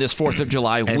America on this 4th of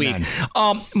July week.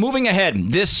 Moving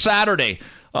ahead, this Saturday,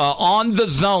 on the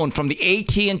zone from the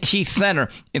AT&T Center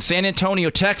in San Antonio,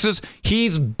 Texas,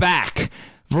 he's back.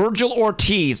 Vergil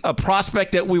Ortiz, a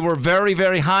prospect that we were very,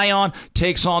 very high on,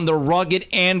 takes on the rugged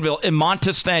anvil,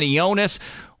 Imantas Stanionis.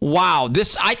 Wow,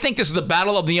 I think this is the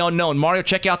battle of the unknown. Mario,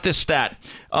 check out this stat.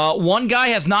 One guy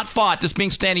has not fought, this being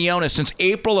Stanionis, since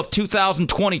April of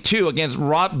 2022 against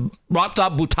Ravdat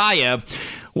Butayev.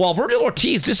 While Vergil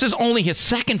Ortiz, this is only his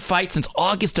second fight since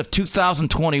August of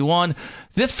 2021.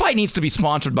 This fight needs to be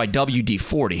sponsored by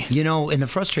WD-40. You know, and the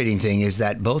frustrating thing is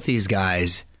that both these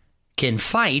guys can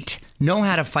fight, know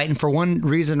how to fight, and for one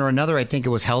reason or another, I think it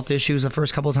was health issues the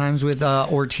first couple of times with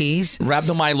Ortiz.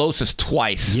 Rhabdomyolysis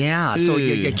twice. Yeah, so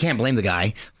you can't blame the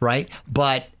guy, right?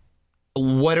 But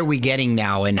what are we getting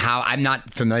now, and how? I'm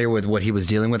not familiar with what he was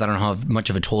dealing with. I don't know how much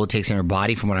of a toll it takes on your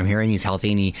body. From what I'm hearing, he's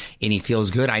healthy and he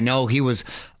feels good. I know he's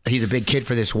a big kid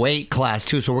for this weight class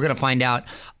too, so we're going to find out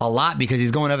a lot because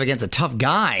he's going up against a tough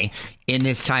guy in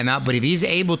this timeout. But if he's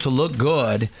able to look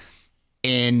good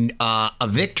in a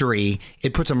victory,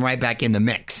 it puts him right back in the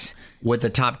mix with the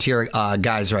top tier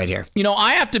guys right here. You know,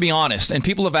 I have to be honest, and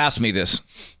people have asked me this.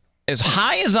 As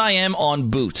high as I am on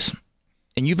Boots,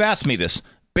 and you've asked me this,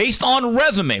 based on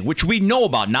resume, which we know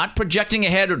about, not projecting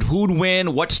ahead or who'd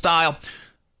win, what style,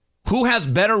 who has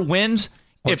better wins?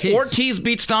 Ortiz. If Ortiz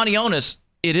beats Stanionis,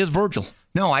 it is Vergil.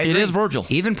 No, I agree. It is Vergil.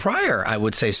 Even prior, I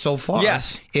would say so far.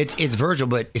 Yes. It's Vergil,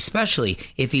 but especially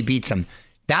if he beats him.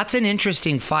 That's an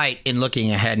interesting fight in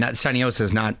looking ahead. Not Stanionis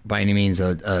is not by any means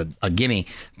a gimme,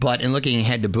 but in looking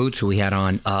ahead to Boots, who we had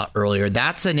on earlier,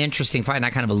 that's an interesting fight, and I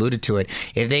kind of alluded to it.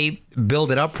 If they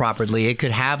build it up properly, it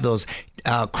could have those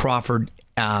Crawford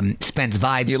Spence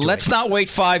vibes. Let's not wait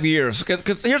 5 years,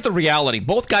 because here's the reality: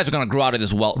 both guys are going to grow out of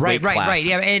this weight class. Right.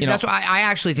 Yeah, and that's why I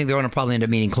actually think they're going to probably end up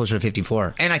meeting closer to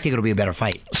 54, and I think it'll be a better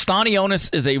fight.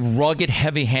 Stanionis is a rugged,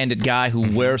 heavy-handed guy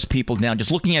who wears people down.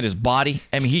 Just looking at his body,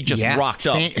 I mean, he just rocked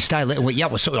up.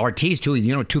 So Ortiz too.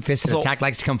 You know, two-fisted attack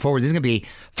likes to come forward. This is going to be,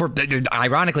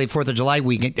 ironically, 4th of July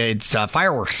week. It's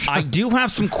fireworks. I do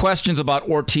have some questions about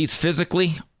Ortiz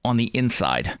physically on the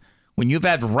inside. When you've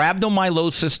had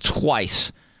rhabdomyolysis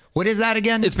twice. What is that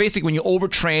again? It's basically when you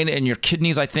overtrain and your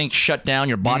kidneys, I think, shut down.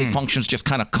 Your body functions just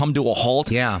kind of come to a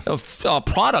halt. Yeah. A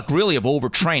product, really, of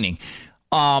overtraining.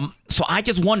 So I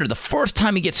just wonder, the first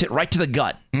time he gets hit right to the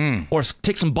gut or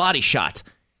takes some body shots,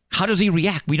 how does he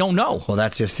react? We don't know. Well,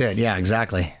 that's just it. Yeah,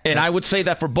 exactly. And I would say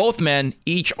that for both men,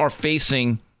 each are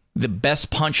facing the best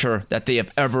puncher that they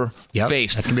have ever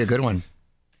faced. That's going to be a good one.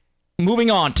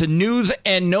 Moving on to news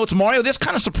and notes. Mario, this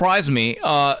kind of surprised me.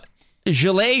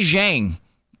 Zhilei Zhang,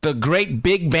 the great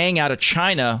Big Bang out of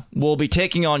China, will be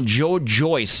taking on Joe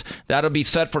Joyce. That'll be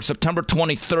set for September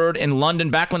 23rd in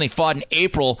London. Back when they fought in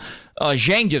April,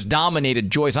 Zhang just dominated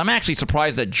Joyce. I'm actually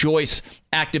surprised that Joyce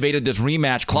activated this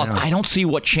rematch clause. Yeah. I don't see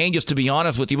what changes, to be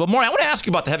honest with you. But Mario, I want to ask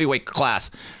you about the heavyweight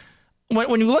class.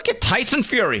 When you look at Tyson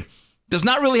Fury, does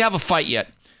not really have a fight yet.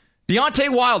 Deontay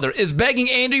Wilder is begging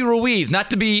Andy Ruiz not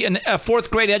to be a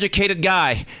fourth-grade educated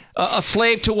guy, a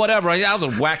slave to whatever. That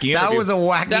was a wacky interview. That was a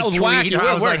wacky That was tweet. wacky.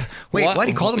 I was like, wait, what?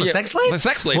 He called him a sex slave? A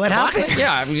sex slave. What happened?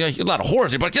 Yeah, a lot of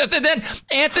whores. But then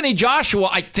Anthony Joshua,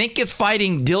 I think, is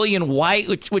fighting Dillian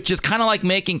White, which is kind of like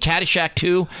making Caddyshack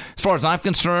 2, as far as I'm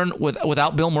concerned,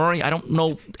 without Bill Murray. I don't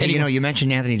know. Hey, you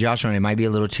mentioned Anthony Joshua, and it might be a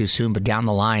little too soon, but down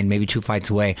the line, maybe 2 fights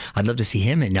away, I'd love to see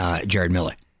him and Jared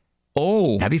Miller.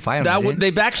 Oh, that'd be fine.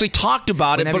 They've actually talked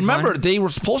about it, but remember, they were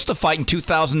supposed to fight in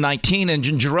 2019, and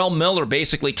Jermell Miller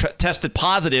basically tested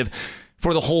positive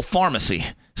for the whole pharmacy.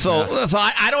 So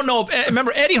I don't know.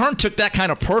 Remember, Eddie Hearn took that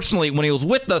kind of personally when he was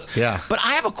with us. Yeah. But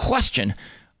I have a question.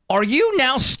 Are you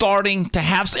now starting to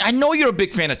have... I know you're a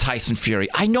big fan of Tyson Fury.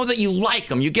 I know that you like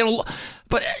him.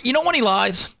 But you know when he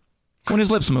lies? When his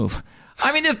lips move.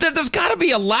 I mean, there's got to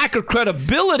be a lack of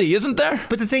credibility, isn't there?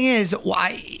 But the thing is,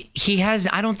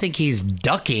 I don't think he's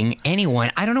ducking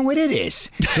anyone. I don't know what it is.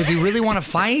 Does he really want to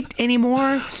fight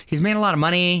anymore? He's made a lot of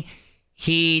money.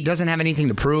 He doesn't have anything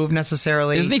to prove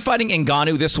necessarily. Isn't he fighting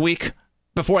Ngannou this week?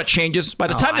 Before it changes? By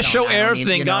the time the show airs, the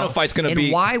Ngannou fight's going to be...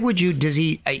 And why would you...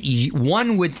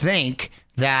 one would think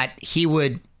that he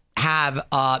would have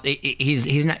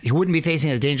he wouldn't be facing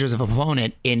as dangerous of an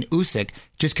opponent in Usyk,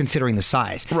 just considering the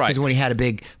size. Right. Because when he had a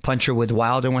big puncher with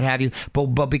Wilder and what have you.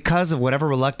 But because of whatever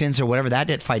reluctance or whatever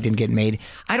that fight didn't get made,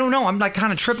 I don't know. I'm like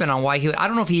kind of tripping on why I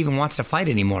don't know if he even wants to fight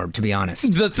anymore, to be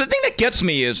honest. The thing that gets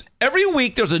me is every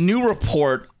week there's a new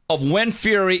report of when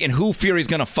Fury and who Fury's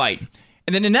going to fight.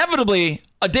 And then inevitably,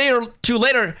 a day or two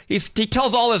later, he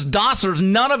tells all his dossers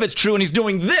none of it's true, and he's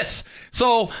doing this.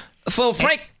 So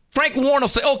Frank Warren will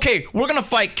say, okay, we're going to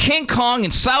fight King Kong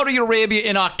in Saudi Arabia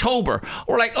in October.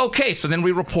 We're like, okay, so then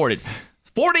we report it.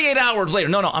 48 hours later,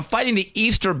 no, I'm fighting the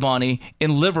Easter Bunny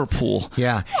in Liverpool.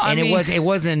 Yeah, it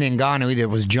wasn't Ngannou either. It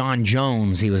was John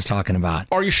Jones he was talking about.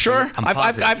 Are you sure?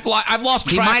 I've lost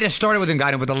track. He might have started with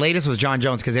Ngannou, but the latest was John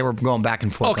Jones because they were going back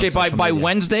and forth. Okay, by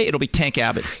Wednesday, it'll be Tank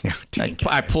Abbott. Yeah,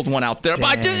 I pulled one out there.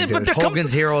 But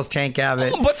Hogan's Heroes, Tank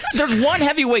Abbott. But there's one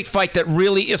heavyweight fight that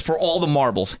really is for all the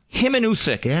marbles. Him and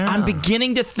Usyk. Yeah. I'm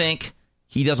beginning to think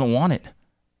he doesn't want it.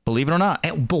 Believe it or not.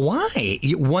 But why?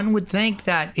 One would think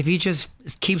that if he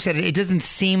just keeps it doesn't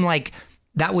seem like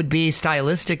that would be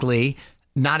stylistically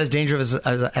not as dangerous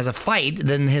as a fight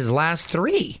than his last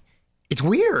three. It's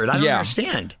weird. I don't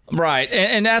understand. Right.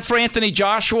 And as for Anthony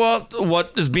Joshua,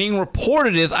 what is being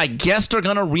reported is I guess they're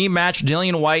going to rematch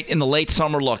Dillian White in the late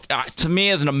summer. Look, to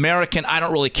me as an American, I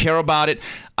don't really care about it.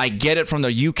 I get it from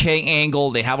the UK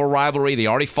angle. They have a rivalry. They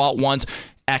already fought once.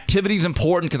 Activity is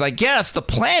important because I guess the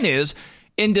plan is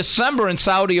in December in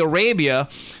Saudi Arabia,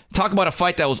 talk about a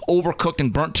fight that was overcooked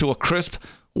and burnt to a crisp,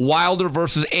 Wilder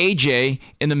versus AJ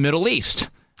in the Middle East.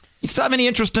 You still have any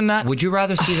interest in that? Would you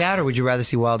rather see that or would you rather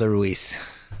see Wilder Ruiz?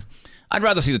 I'd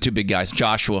rather see the two big guys,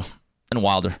 Joshua and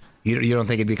Wilder. You don't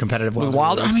think it'd be competitive with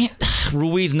Wilder? I mean,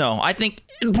 Ruiz, no. I think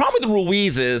the problem with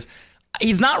Ruiz is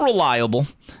he's not reliable.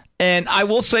 And I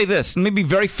will say this, let me be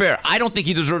very fair. I don't think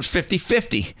he deserves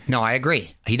 50-50. No, I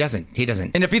agree. He doesn't.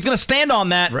 And if he's going to stand on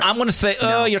that, I'm going to say,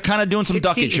 you're kind of doing some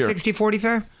duckage here. 60-40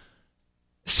 fair?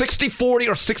 60-40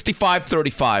 or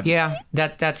 65-35. Yeah,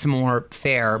 that's more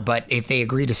fair. But if they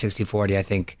agree to 60-40, I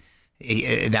think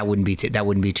that wouldn't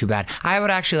be too bad. I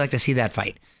would actually like to see that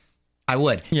fight. I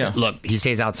would. Yeah. Look, he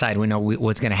stays outside. We know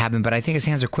what's going to happen, but I think his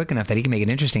hands are quick enough that he can make it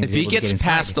interesting. If he gets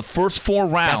past the first 4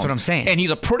 rounds, that's what I'm saying. And he's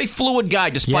a pretty fluid guy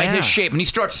despite his shape, and he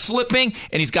starts slipping,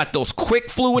 and he's got those quick,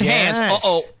 fluid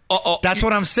hands. That's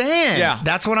what I'm saying. Yeah.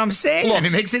 That's what I'm saying. Look,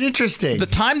 it makes it interesting. The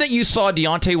time that you saw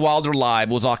Deontay Wilder live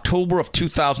was October of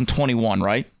 2021,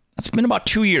 right? That's been about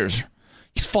 2 years.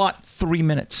 He's fought 3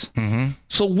 minutes. Mm-hmm.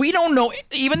 So we don't know,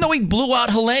 even though he blew out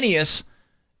Hellenius,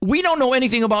 we don't know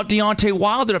anything about Deontay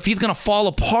Wilder if he's going to fall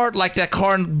apart like that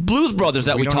car in Blues Brothers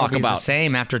that we talk about. The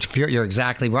same after Fury. You're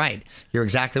exactly right.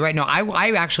 No,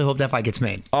 I actually hope that fight gets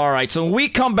made. All right, so when we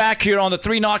come back here on the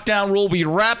 3 knockdown rule, we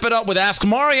wrap it up with Ask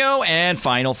Mario and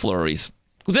Final Flurries.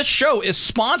 This show is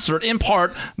sponsored in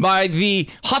part by the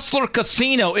Hustler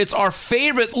Casino. It's our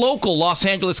favorite local Los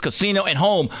Angeles casino and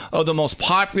home of the most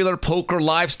popular poker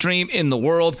live stream in the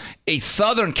world, a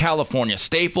Southern California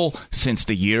staple since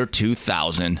the year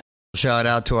 2000. Shout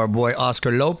out to our boy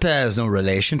Oscar Lopez, no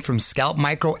relation, from Scalp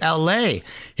Micro LA.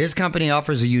 His company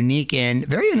offers a unique and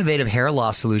very innovative hair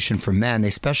loss solution for men. They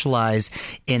specialize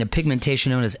in a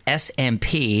pigmentation known as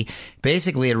SMP.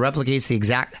 Basically, it replicates the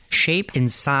exact shape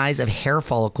and size of hair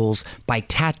follicles by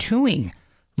tattooing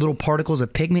little particles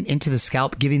of pigment into the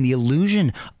scalp, giving the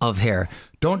illusion of hair.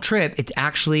 Don't trip. It's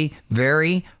actually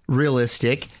very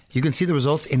realistic. You can see the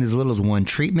results in as little as 1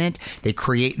 treatment. They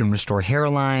create and restore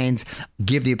hairlines,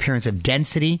 give the appearance of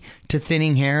density to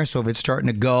thinning hair. So if it's starting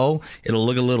to go, it'll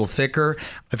look a little thicker.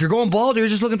 If you're going bald or you're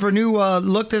just looking for a new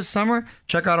look this summer,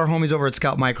 check out our homies over at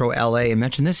Scalp Micro LA and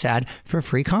mention this ad for a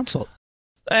free consult.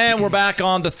 And we're back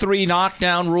on the 3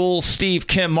 knockdown rule. Steve,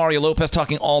 Kim, Mario Lopez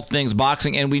talking all things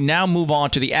boxing. And we now move on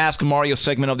to the Ask Mario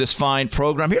segment of this fine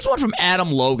program. Here's one from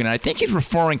Adam Logan. And I think he's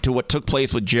referring to what took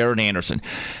place with Jared Anderson.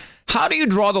 How do you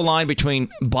draw the line between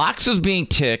boxes being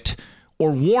ticked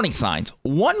or warning signs?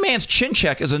 One man's chin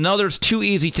check is another's too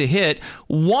easy to hit.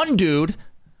 One dude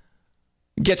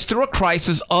gets through a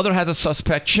crisis, other has a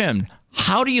suspect chin.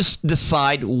 How do you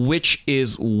decide which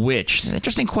is which? It's an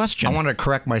interesting question. I want to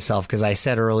correct myself because I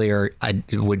said earlier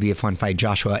it would be a fun fight,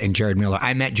 Joshua and Jared Miller.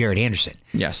 I met Jared Anderson.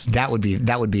 Yes. That would be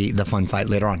the fun fight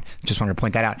later on. Just wanted to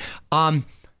point that out.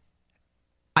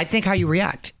 I think how you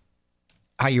react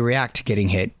to getting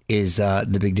hit is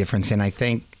the big difference. And I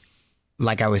think,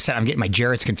 like I was saying, I'm getting my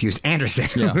Jareds confused.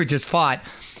 Anderson, who just fought,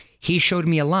 he showed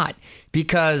me a lot.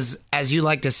 Because, as you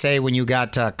like to say, when you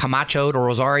got Camacho'd or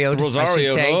Rosario'd,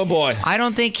 oh boy. I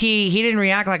don't think he didn't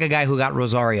react like a guy who got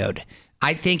Rosario'd.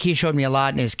 I think he showed me a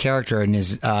lot in his character and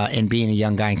his in being a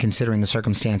young guy and considering the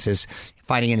circumstances,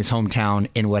 fighting in his hometown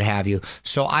and what have you.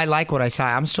 So I like what I saw.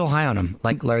 I'm still high on him,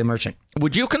 like Larry Merchant.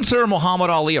 Would you consider Muhammad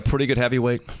Ali a pretty good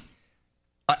heavyweight?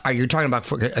 Are you talking about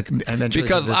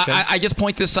because I just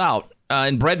point this out,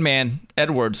 and Breadman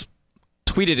Edwards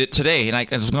tweeted it today, and I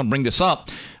was going to bring this up.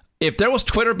 If there was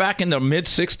Twitter back in the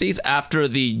mid-'60s after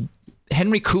the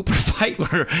Henry Cooper fight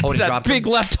where that big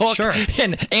left hook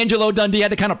and Angelo Dundee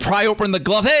had to kind of pry open the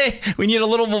glove. Hey, we need a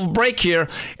little break here.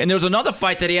 And there was another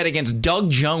fight that he had against Doug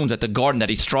Jones at the Garden that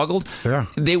he struggled. Yeah.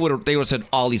 They would have said,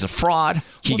 Ali's a fraud.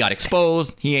 He got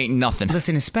exposed. He ain't nothing.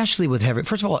 Listen, especially with heavy.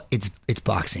 First of all, it's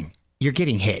boxing. You're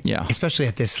getting hit. Yeah. Especially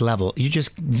at this level.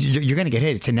 You're going to get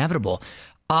hit. It's inevitable.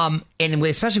 And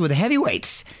especially with the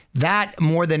heavyweights, that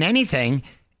more than anything,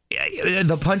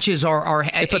 the punches are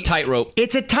it's a tightrope.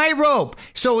 It's a tightrope.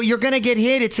 So you're going to get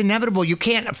hit. It's inevitable. You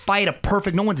can't fight a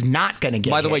perfect. No one's not going to get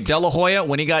hit. By the way, De La Hoya,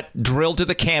 when he got drilled to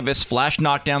the canvas, flash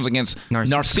knockdowns against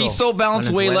Narciso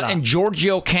Valenzuela and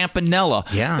Giorgio Campanella.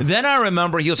 Yeah. Then I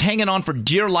remember he was hanging on for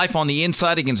dear life on the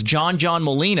inside against John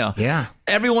Molina. Yeah.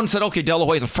 Everyone said, okay, De La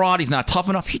Hoya's a fraud. He's not tough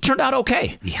enough. He turned out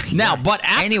okay. Yeah. Now, but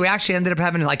anyway, actually ended up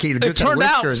having like he's a good set of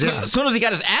whiskers. As soon as he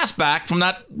got his ass back from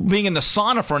not being in the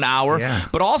sauna for an hour,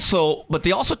 but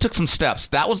they also took some steps.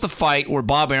 That was the fight where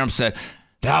Bob Arum said,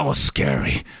 that was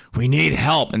scary. We need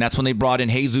help. And that's when they brought in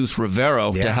Jesus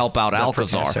Rivero to help out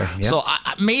Alcazar. Yep. So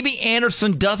maybe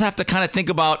Anderson does have to kind of think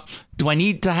about, do I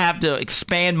need to have to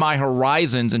expand my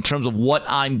horizons in terms of what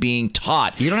I'm being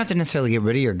taught? You don't have to necessarily get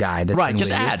rid of your guy. Right,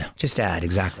 just add. Just add,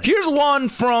 exactly. Here's one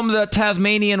from the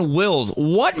Tasmanian Wills.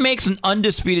 What makes an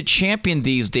undisputed champion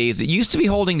these days? It used to be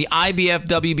holding the IBF,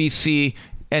 WBC,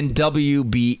 and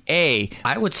WBA.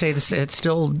 I would say it's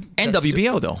still... And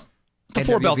WBO, though. It's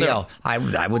a 4-belt there.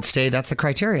 I would say that's the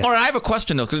criteria. All right, I have a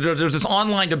question, though, because there's this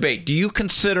online debate. Do you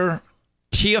consider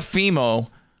Teofimo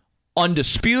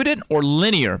undisputed or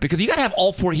linear? Because you got to have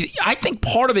all four. I think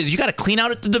part of it is you got to clean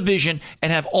out the division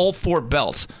and have all 4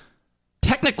 belts.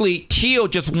 Technically, Teo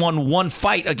just won one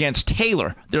fight against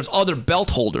Taylor. There's other belt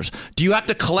holders. Do you have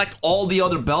to collect all the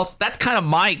other belts? That's kind of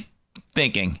my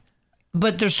thinking.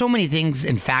 But there's so many things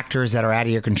and factors that are out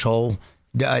of your control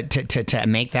to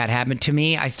make that happen. To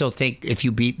me, I still think if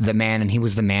you beat the man and he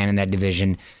was the man in that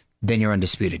division, then you're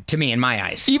undisputed. To me, in my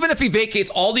eyes. Even if he vacates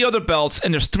all the other belts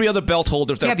and there's 3 other belt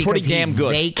holders that are pretty damn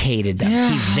good. He vacated them. Yeah.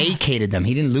 He vacated them.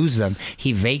 He didn't lose them.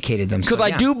 He vacated them. Because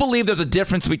I do believe there's a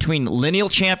difference between lineal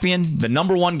champion, the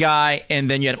number 1 guy, and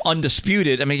then you have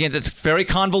undisputed. I mean, again, it's very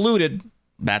convoluted.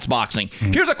 That's boxing.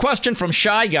 Here's a question from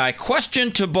Shy Guy.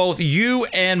 Question to both you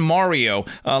and Mario.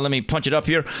 Let me punch it up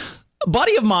here. A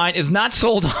buddy of mine is not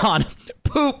sold on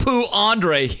Poo Poo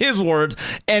Andre, his words,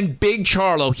 and Big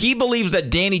Charlo. He believes that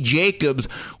Danny Jacobs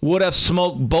would have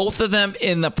smoked both of them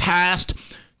in the past.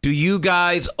 Do you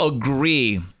guys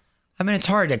agree? I mean, it's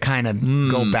hard to kind of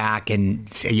go back and,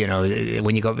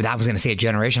 when you go, I was going to say a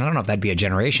generation. I don't know if that'd be a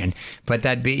generation, but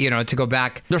that'd be, to go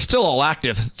back. They're still all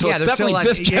active. So yeah, it's definitely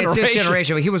this generation. It's this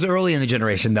generation. But he was early in the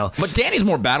generation, though. But Danny's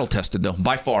more battle tested, though,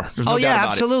 by far. There's no doubt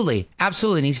about absolutely.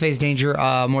 Absolutely. And he's faced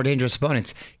more dangerous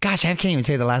opponents. Gosh, I can't even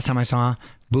tell you the last time I saw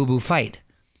Boo Boo fight.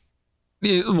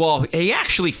 Well, he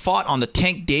actually fought on the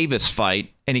Tank Davis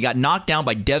fight, and he got knocked down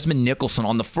by Desmond Nicholson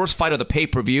on the first fight of the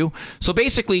pay-per-view. So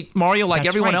basically, Mario, like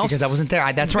everyone else... because I wasn't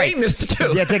there. That's right. They missed it,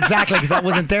 too. That's exactly, because I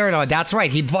wasn't there. No, that's right.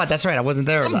 He fought. That's right. I wasn't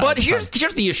there. But here's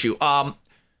the issue.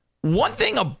 One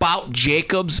thing about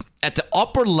Jacobs, at the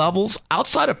upper levels,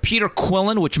 outside of Peter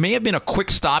Quillen, which may have been a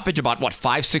quick stoppage about,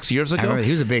 5-6 years ago? I remember,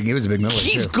 he was a big middleweight,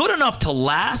 He's good enough to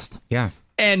last. Yeah.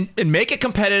 And make it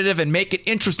competitive and make it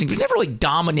interesting. He's never really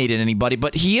dominated anybody,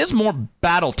 but he is more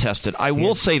battle-tested. I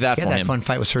will say that for him. He had that fun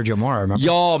fight with Sergio Mora, I remember.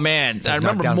 Yo, man. I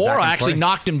remember Mora actually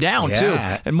knocked him down, too.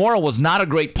 And Mora was not a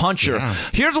great puncher. Yeah.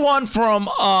 Here's one from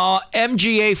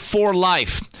MGA for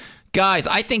Life. Guys,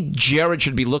 I think Jared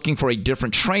should be looking for a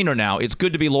different trainer now. It's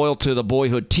good to be loyal to the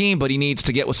boyhood team, but he needs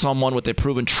to get with someone with a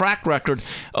proven track record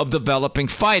of developing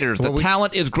fighters. The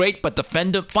talent is great, but the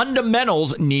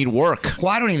fundamentals need work.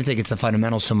 Well, I don't even think it's the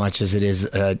fundamentals so much as it is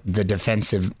the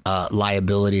defensive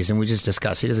liabilities. And we just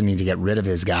discussed he doesn't need to get rid of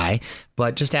his guy,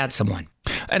 but just add someone.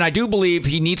 And I do believe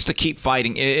he needs to keep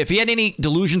fighting. If he had any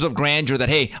delusions of grandeur that,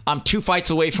 hey, I'm 2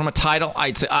 fights away from a title,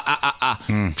 I'd say,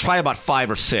 try about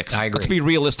 5 or 6. I agree. Let's be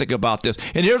realistic about this.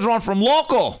 And here's one from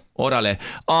Local. Orale.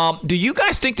 Do you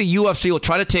guys think the UFC will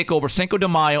try to take over Cinco de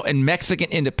Mayo and Mexican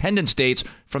Independence dates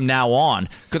from now on?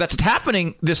 Because that's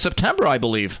happening this September, I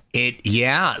believe.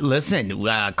 Listen,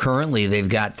 currently they've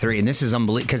got 3, and this is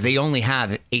unbelievable because they only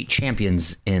have 8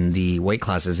 champions in the weight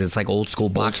classes. It's like old school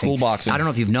boxing. I don't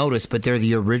know if you've noticed, but they're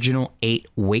the original 8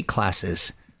 weight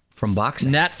classes from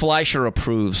boxing. Nat Fleischer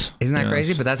approves. Isn't that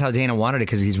crazy? But that's how Dana wanted it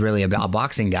because he's really a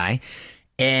boxing guy.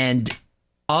 And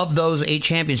of those 8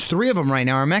 champions, 3 of them right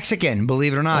now are Mexican,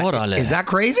 believe it or not. Orale. Is that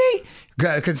crazy?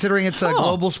 Considering it's a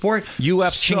global sport.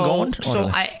 UFC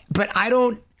chingon. But I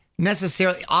don't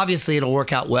necessarily, obviously it'll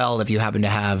work out well if you happen to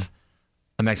have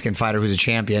a Mexican fighter who's a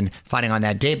champion fighting on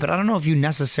that date, but I don't know if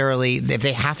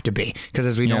they have to be, because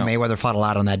as we know, Mayweather fought a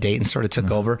lot on that date and sort of took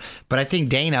over. But I think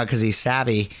Dana, because he's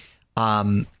savvy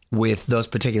with those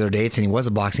particular dates and he was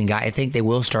a boxing guy, I think they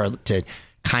will start to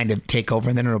kind of take over,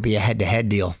 and then it'll be a head-to-head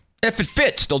deal. If it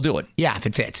fits, they'll do it. Yeah, if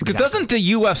it fits. Because doesn't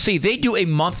the UFC, they do a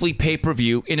monthly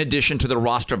pay-per-view in addition to the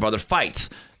roster of other fights.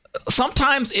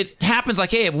 Sometimes it happens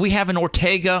like, hey, if we have an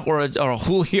Ortega or a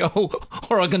Julio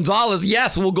or a Gonzalez,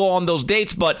 yes, we'll go on those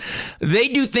dates. But they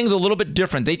do things a little bit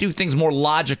different. They do things more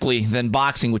logically than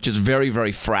boxing, which is very,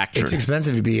 very fractured. It's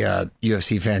expensive to be a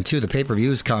UFC fan, too. The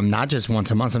pay-per-views come not just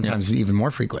once a month, sometimes even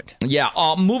more frequent. Yeah.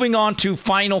 Moving on to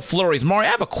final flurries. Maury, I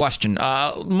have a question.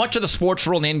 Much of the sports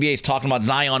world in the NBA is talking about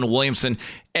Zion Williamson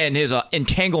and his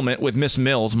entanglement with Miss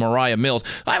Mills, Mariah Mills.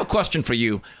 I have a question for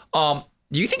you.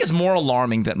 Do you think it's more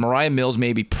alarming that Mariah Mills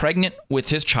may be pregnant with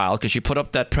his child because she put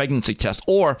up that pregnancy test,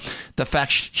 or the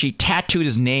fact she tattooed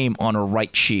his name on her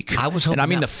right cheek? I was hoping, and I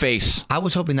mean the face. I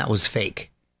was hoping that was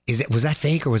fake. Was that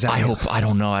fake or was that? I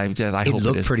don't know. I hope it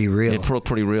looked pretty real. It looked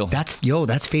pretty real. That's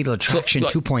Fatal Attraction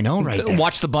 2.0 right there.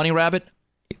 Watch the bunny rabbit.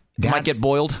 Might get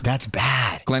boiled. That's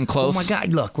bad. Glenn Close. Oh my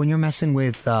God! Look, when you're messing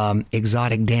with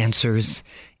exotic dancers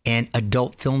and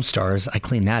adult film stars, I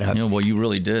cleaned that up. Yeah, well, you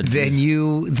really did. Then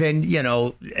you're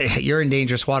in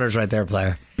dangerous waters right there,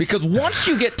 player. Because once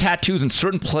you get tattoos in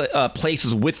certain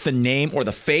places with the name or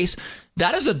the face,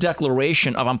 that is a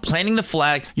declaration of, I'm planting the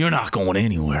flag. You're not going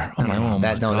anywhere. I'm like, oh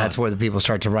my God. That's where the people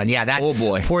start to run. Yeah, that. Oh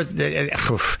boy.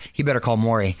 He better call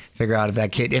Maury. Figure out if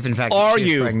that kid, if in fact are she is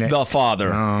you pregnant. the father?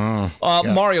 Yeah.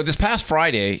 Mario, this past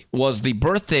Friday was the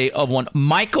birthday of one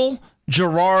Michael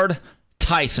Gerard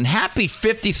Tyson. Happy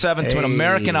 57th to an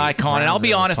American icon. And I'll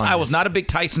be honest, I was not a big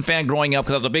Tyson fan growing up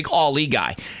because I was a big Ali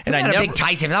guy. And You're not a big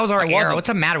Tyson. That was our era. What's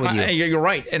the matter with you? You're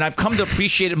right. And I've come to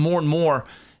appreciate it more and more.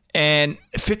 And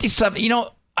 57,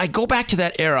 I go back to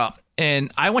that era,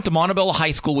 and I went to Montebello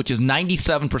High School, which is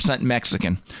 97%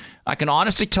 Mexican. I can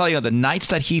honestly tell you, the nights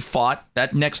that he fought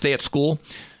that next day at school,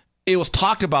 it was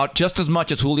talked about just as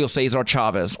much as Julio Cesar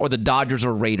Chavez or the Dodgers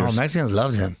or Raiders. Oh, Mexicans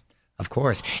loved him. Of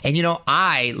course. And,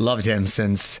 I loved him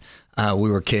since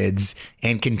we were kids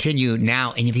and continue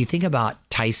now. And if you think about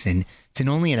Tyson, it's an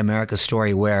only in America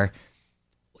story where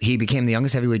he became the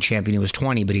youngest heavyweight champion. He was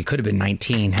 20, but he could have been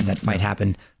 19 had that fight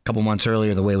happened a couple months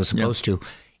earlier the way it was supposed to.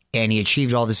 And he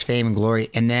achieved all this fame and glory.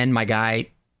 And then my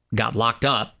guy got locked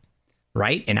up,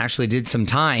 right? And actually did some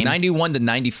time. 91 to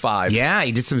 95. Yeah,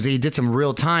 he did some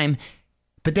real time.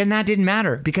 But then that didn't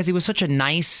matter because he was such a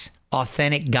nice,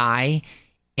 authentic guy.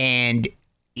 And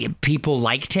people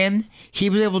liked him. He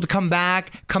was able to come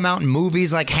out in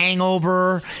movies like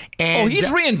Hangover. And he's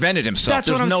reinvented himself. That's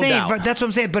what I'm saying. But that's what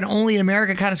I'm saying. But only in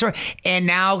America kind of story. And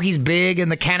now he's big in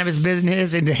the cannabis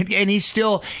business, and he's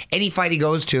still, any fight he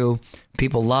goes to,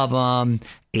 people love him.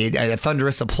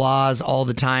 Thunderous applause all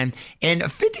the time. And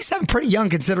 57, pretty young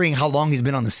considering how long he's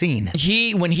been on the scene.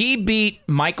 When he beat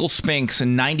Michael Spinks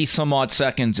in 90 some odd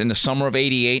seconds in the summer of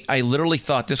 '88, I literally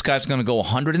thought this guy's going to go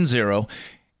 100-0.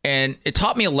 And it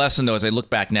taught me a lesson, though, as I look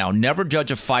back now. Never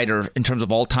judge a fighter in terms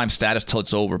of all-time status till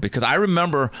it's over. Because I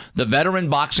remember the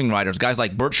veteran boxing writers, guys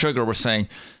like Bert Sugar, were saying,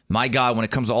 my God, when it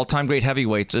comes to all-time great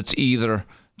heavyweights, it's either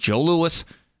Joe Louis,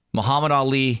 Muhammad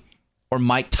Ali, or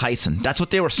Mike Tyson. That's what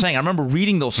they were saying. I remember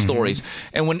reading those stories.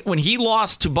 And when he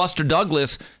lost to Buster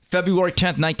Douglas, February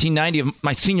 10th, 1990, of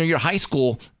my senior year of high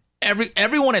school,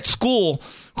 everyone at school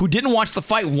who didn't watch the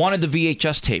fight wanted the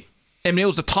VHS tape. I mean, it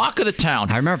was the talk of the town.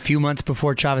 I remember a few months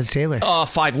before Chavez Taylor.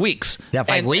 5 weeks. Yeah,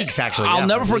 5 weeks, actually. I'll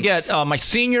never forget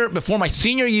before my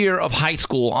senior year of high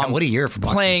school. What a year for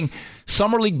boxing. Playing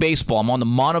Summer League Baseball. I'm on the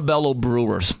Montebello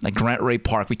Brewers at Grant Ray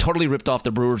Park. We totally ripped off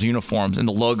the Brewers uniforms and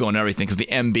the logo and everything because the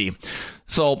MB.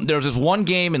 So there was this one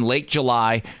game in late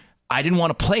July. I didn't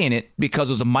want to play in it because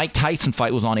it was a Mike Tyson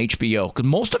fight was on HBO. Because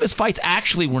most of his fights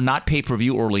actually were not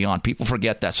pay-per-view early on. People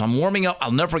forget that. So I'm warming up.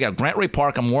 I'll never forget. Grant Ray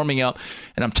Park, I'm warming up.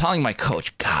 And I'm telling my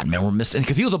coach, God, man, we're missing.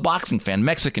 Because he was a boxing fan,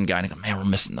 Mexican guy. And I go, man, we're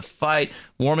missing the fight.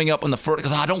 Warming up on the first.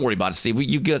 Because, don't worry about it, Steve.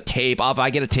 You get a tape. If I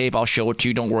get a tape, I'll show it to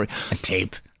you. Don't worry. A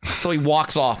tape. So he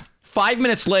walks off. 5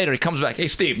 minutes later, he comes back. Hey,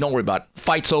 Steve, don't worry about it.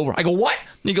 Fight's over. I go, what?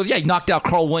 And he goes, yeah, he knocked out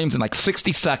Carl Williams in like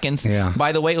 60 seconds. Yeah.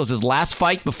 By the way, it was his last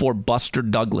fight before Buster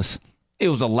Douglas. It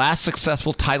was the last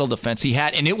successful title defense he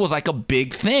had, and it was like a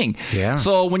big thing. Yeah.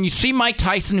 So when you see Mike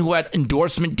Tyson, who had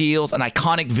endorsement deals, an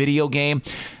iconic video game,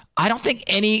 I don't think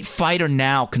any fighter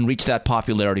now can reach that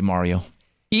popularity, Mario.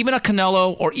 Even a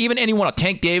Canelo or even anyone, a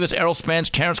Tank Davis, Errol Spence,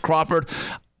 Terrence Crawford.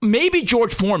 Maybe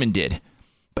George Foreman did.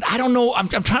 But I don't know. I'm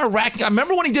trying to rack. I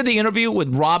remember when he did the interview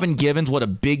with Robin Givens, what a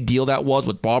big deal that was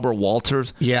with Barbara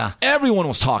Walters. Yeah. Everyone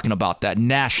was talking about that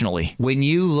nationally. When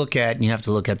you look at, and you have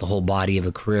to look at the whole body of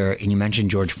a career, and you mentioned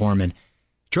George Foreman.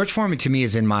 George Foreman, to me,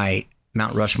 is in my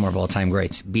Mount Rushmore of all-time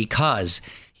greats because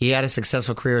he had a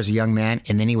successful career as a young man,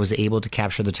 and then he was able to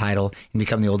capture the title and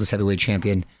become the oldest heavyweight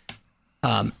champion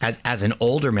as an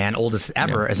older man, oldest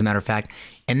ever, as a matter of fact.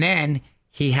 And then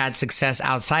he had success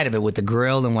outside of it with the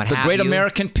grill and what have you. The great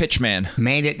American pitchman.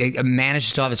 Managed to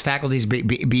still have his faculties,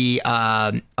 be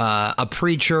a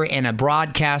preacher and a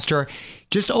broadcaster.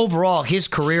 Just overall, his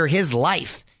career, his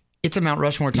life, it's a Mount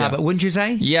Rushmore top. But wouldn't you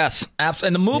say? Yes, absolutely.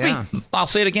 And the movie, I'll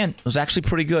say it again, it was actually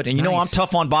pretty good. And you know I'm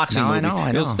tough on boxing movies.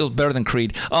 I know. It was better than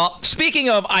Creed. Speaking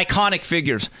of iconic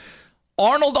figures,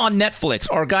 Arnold on Netflix.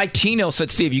 Our guy Tino said,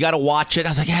 Steve, you got to watch it. I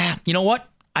was like, yeah, you know what?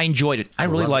 I enjoyed it. I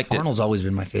really liked it. Arnold's always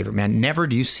been my favorite, man. Never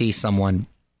do you see someone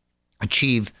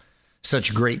achieve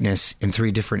such greatness in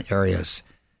 3 different areas.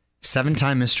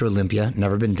 7-time Mr. Olympia,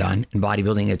 never been done. In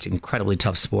bodybuilding, it's an incredibly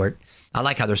tough sport. I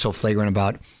like how they're so flagrant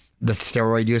about the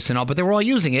steroid use and all, but they were all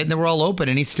using it and they were all open,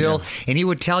 and and he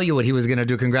would tell you what he was going to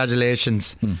do.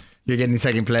 Congratulations. You're getting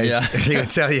second place. Yeah. He would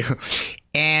tell you.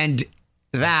 And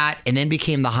then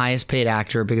became the highest paid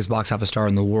actor, biggest box office star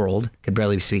in the world, could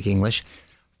barely speak English.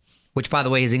 Which, by the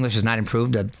way, his English has not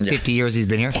improved. 50 years he's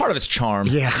been here. Part of its charm.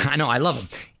 Yeah, I know. I love him.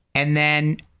 And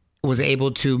then was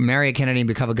able to marry a Kennedy and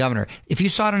become a governor. If you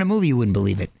saw it in a movie, you wouldn't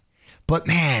believe it. But,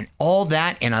 man, all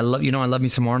that, and I love me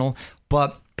some Arnold,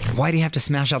 but why do you have to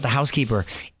smash out the housekeeper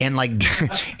and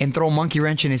and throw a monkey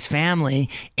wrench in his family?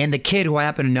 And the kid, who I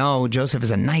happen to know, Joseph,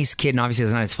 is a nice kid, and obviously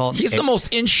it's not his fault. He's the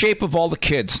most in shape of all the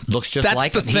kids. Looks just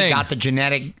like him. He got the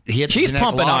genetic. He's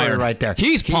pumping iron right there.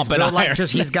 He's pumping iron.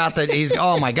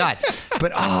 Oh my God.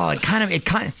 But it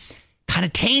kind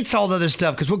of taints all the other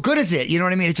stuff, because what good is it? You know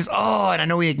what I mean? It's just and I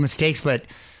know we make mistakes, but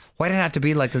why did it have to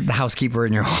be like the housekeeper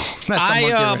in your home? That's the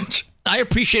monkey wrench. I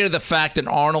appreciated the fact that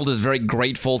Arnold is very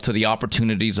grateful to the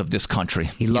opportunities of this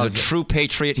country. He's a true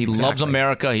patriot. He loves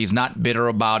America. He's not bitter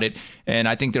about it. And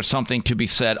I think there's something to be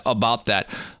said about that.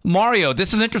 Mario,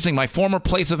 this is interesting. My former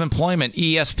place of employment,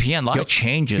 ESPN, a lot of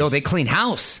changes. No, they cleaned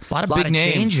house. A lot of big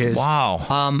names. Changes.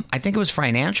 Wow. I think it was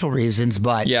financial reasons,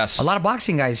 but a lot of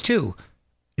boxing guys too.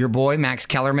 Your boy, Max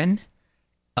Kellerman,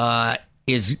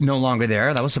 is no longer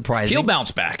there. That was surprising. He'll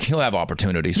bounce back. He'll have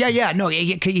opportunities. Yeah. No,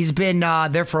 he's been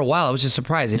there for a while. I was just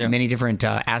surprised in many different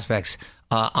aspects.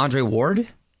 Andre Ward,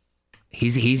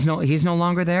 he's no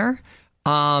longer there.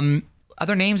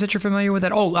 Other names that you're familiar with?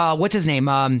 What's his name?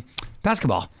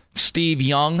 Basketball. Steve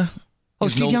Young.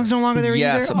 Steve Young's no longer there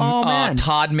either? Oh, man.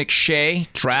 Todd McShay,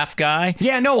 draft guy.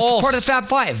 Yeah, part of the Fab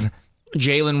Five.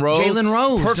 Jalen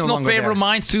Rose. Personal no favorite of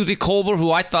mine, Susie Colbert,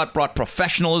 who I thought brought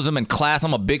professionalism and class.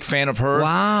 I'm a big fan of hers.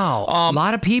 Wow. A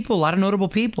lot of people, a lot of notable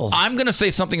people. I'm going to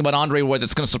say something about Andre Ward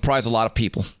that's going to surprise a lot of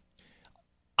people.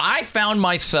 I found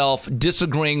myself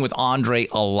disagreeing with Andre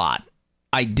a lot.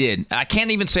 I did. I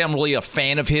can't even say I'm really a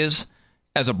fan of his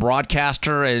as a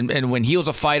broadcaster. And when he was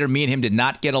a fighter, me and him did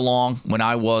not get along when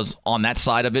I was on that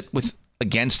side of it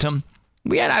against him.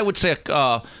 We had, I would say,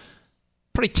 a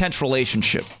pretty tense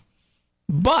relationship.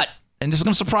 But, and this is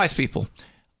going to surprise people,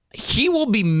 he will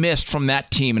be missed from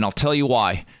that team, and I'll tell you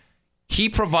why. He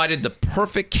provided the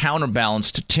perfect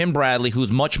counterbalance to Tim Bradley, who's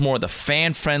much more the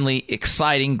fan-friendly,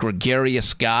 exciting,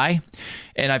 gregarious guy.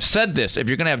 And I've said this, if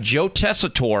you're going to have Joe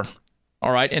Tessitore,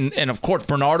 all right, and of course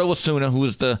Bernardo Osuna, who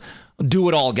is the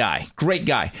do-it-all guy, great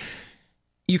guy.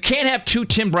 You can't have 2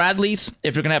 Tim Bradleys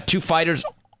if you're going to have 2 fighters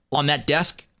on that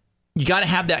desk. You got to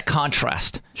have that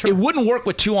contrast. Sure. It wouldn't work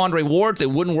with 2 Andre Wards. It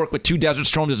wouldn't work with 2 Desert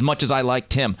Storms as much as I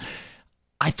liked him.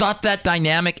 I thought that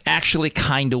dynamic actually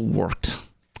kind of worked.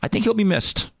 I think he'll be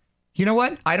missed. You know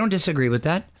what? I don't disagree with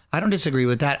that.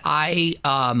 I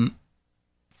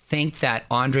think that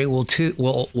Andre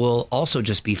will also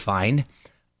just be fine.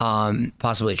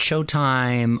 Possibly at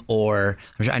Showtime, or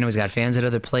I know he's got fans at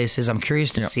other places. I'm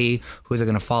curious to see who they're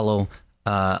going to follow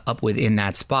up with in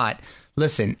that spot.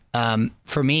 Listen,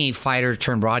 for me, fighter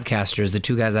turned broadcasters, the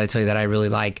 2 guys that I tell you that I really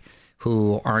like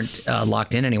who aren't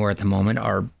locked in anywhere at the moment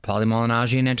are Paulie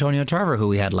Malignaggi and Antonio Tarver, who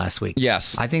we had last week.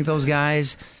 Yes. I think those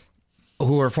guys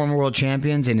who are former world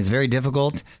champions, and it's very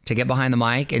difficult to get behind the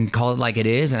mic and call it like it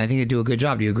is, and I think they do a good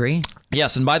job. Do you agree?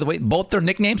 Yes, and by the way, both their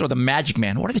nicknames are the Magic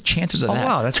Man. What are the chances of that? Oh,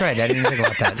 wow, that's right. I didn't even think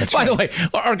about that. By the way,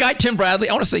 our guy Tim Bradley,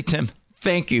 I want to say, Tim,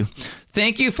 thank you.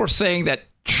 Thank you for saying that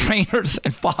trainers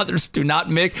and fathers do not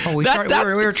mix. Oh, we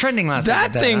were trending last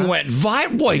night. That thing went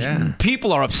viral. Boy,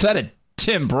 people are upset at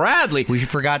Tim Bradley. We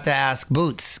forgot to ask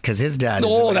Boots because his dad.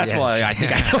 Oh, that's why I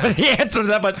think I know the answer to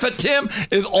that. But Tim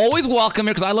is always welcome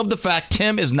here because I love the fact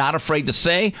Tim is not afraid to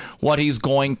say what he's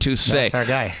going to say. That's our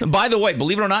guy. By the way,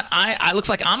 believe it or not, I looks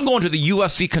like I'm going to the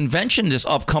UFC convention this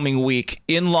upcoming week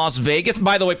in Las Vegas.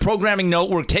 By the way, programming note,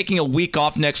 we're taking a week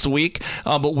off next week,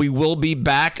 but we will be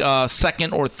back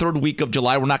second or third week of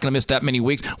July. We're not going to miss that many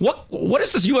weeks. What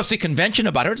is this UFC convention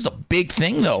about? It's a big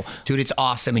thing, though. Dude, it's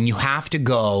awesome. And you have to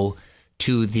go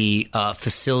to the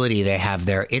facility they have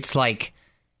there. It's like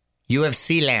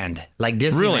UFC land, like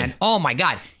Disneyland. Really? Oh, my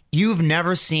God. You've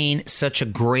never seen such a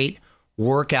great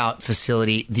workout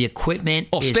facility. The equipment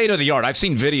is state of the art. I've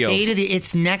seen videos.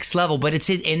 It's next level, but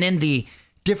and then the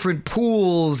different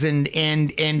pools and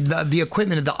the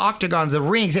equipment of the octagons, the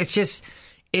rings. It's just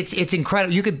it's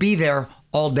incredible. You could be there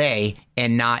all day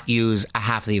and not use a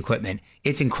half of the equipment.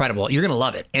 It's incredible. You're gonna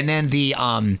love it. And then the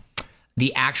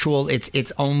actual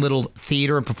its own little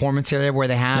theater and performance area where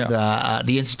they have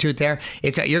the institute there.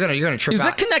 You're gonna trip out. Is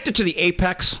that connected to the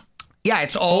Apex? Yeah,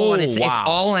 it's all wow. it's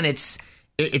all in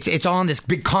it's all in this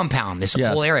big compound, this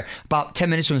whole area. About 10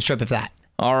 minutes from the strip, if that.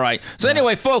 All right. So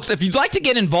anyway, folks, if you'd like to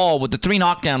get involved with the 3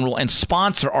 Knockdown Rule and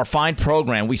sponsor our fine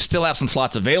program, we still have some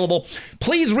slots available.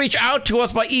 Please reach out to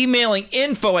us by emailing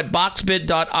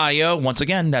info@boxbid.io. Once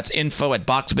again, that's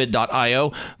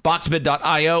info@boxbid.io.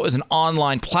 Boxbid.io is an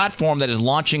online platform that is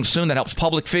launching soon that helps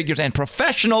public figures and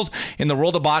professionals in the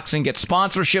world of boxing get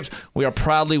sponsorships. We are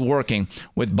proudly working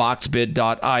with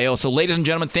boxbid.io. So ladies and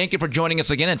gentlemen, thank you for joining us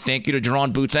again, and thank you to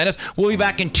Jaron Boots Ennis. We'll be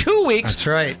back in 2 weeks. That's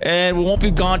right. And we won't be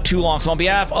gone too long. So on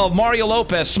behalf of Mario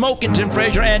Lopez, Smoke, and Tim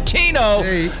Frazier, and Tino,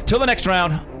 till the next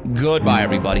round, goodbye,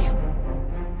 everybody.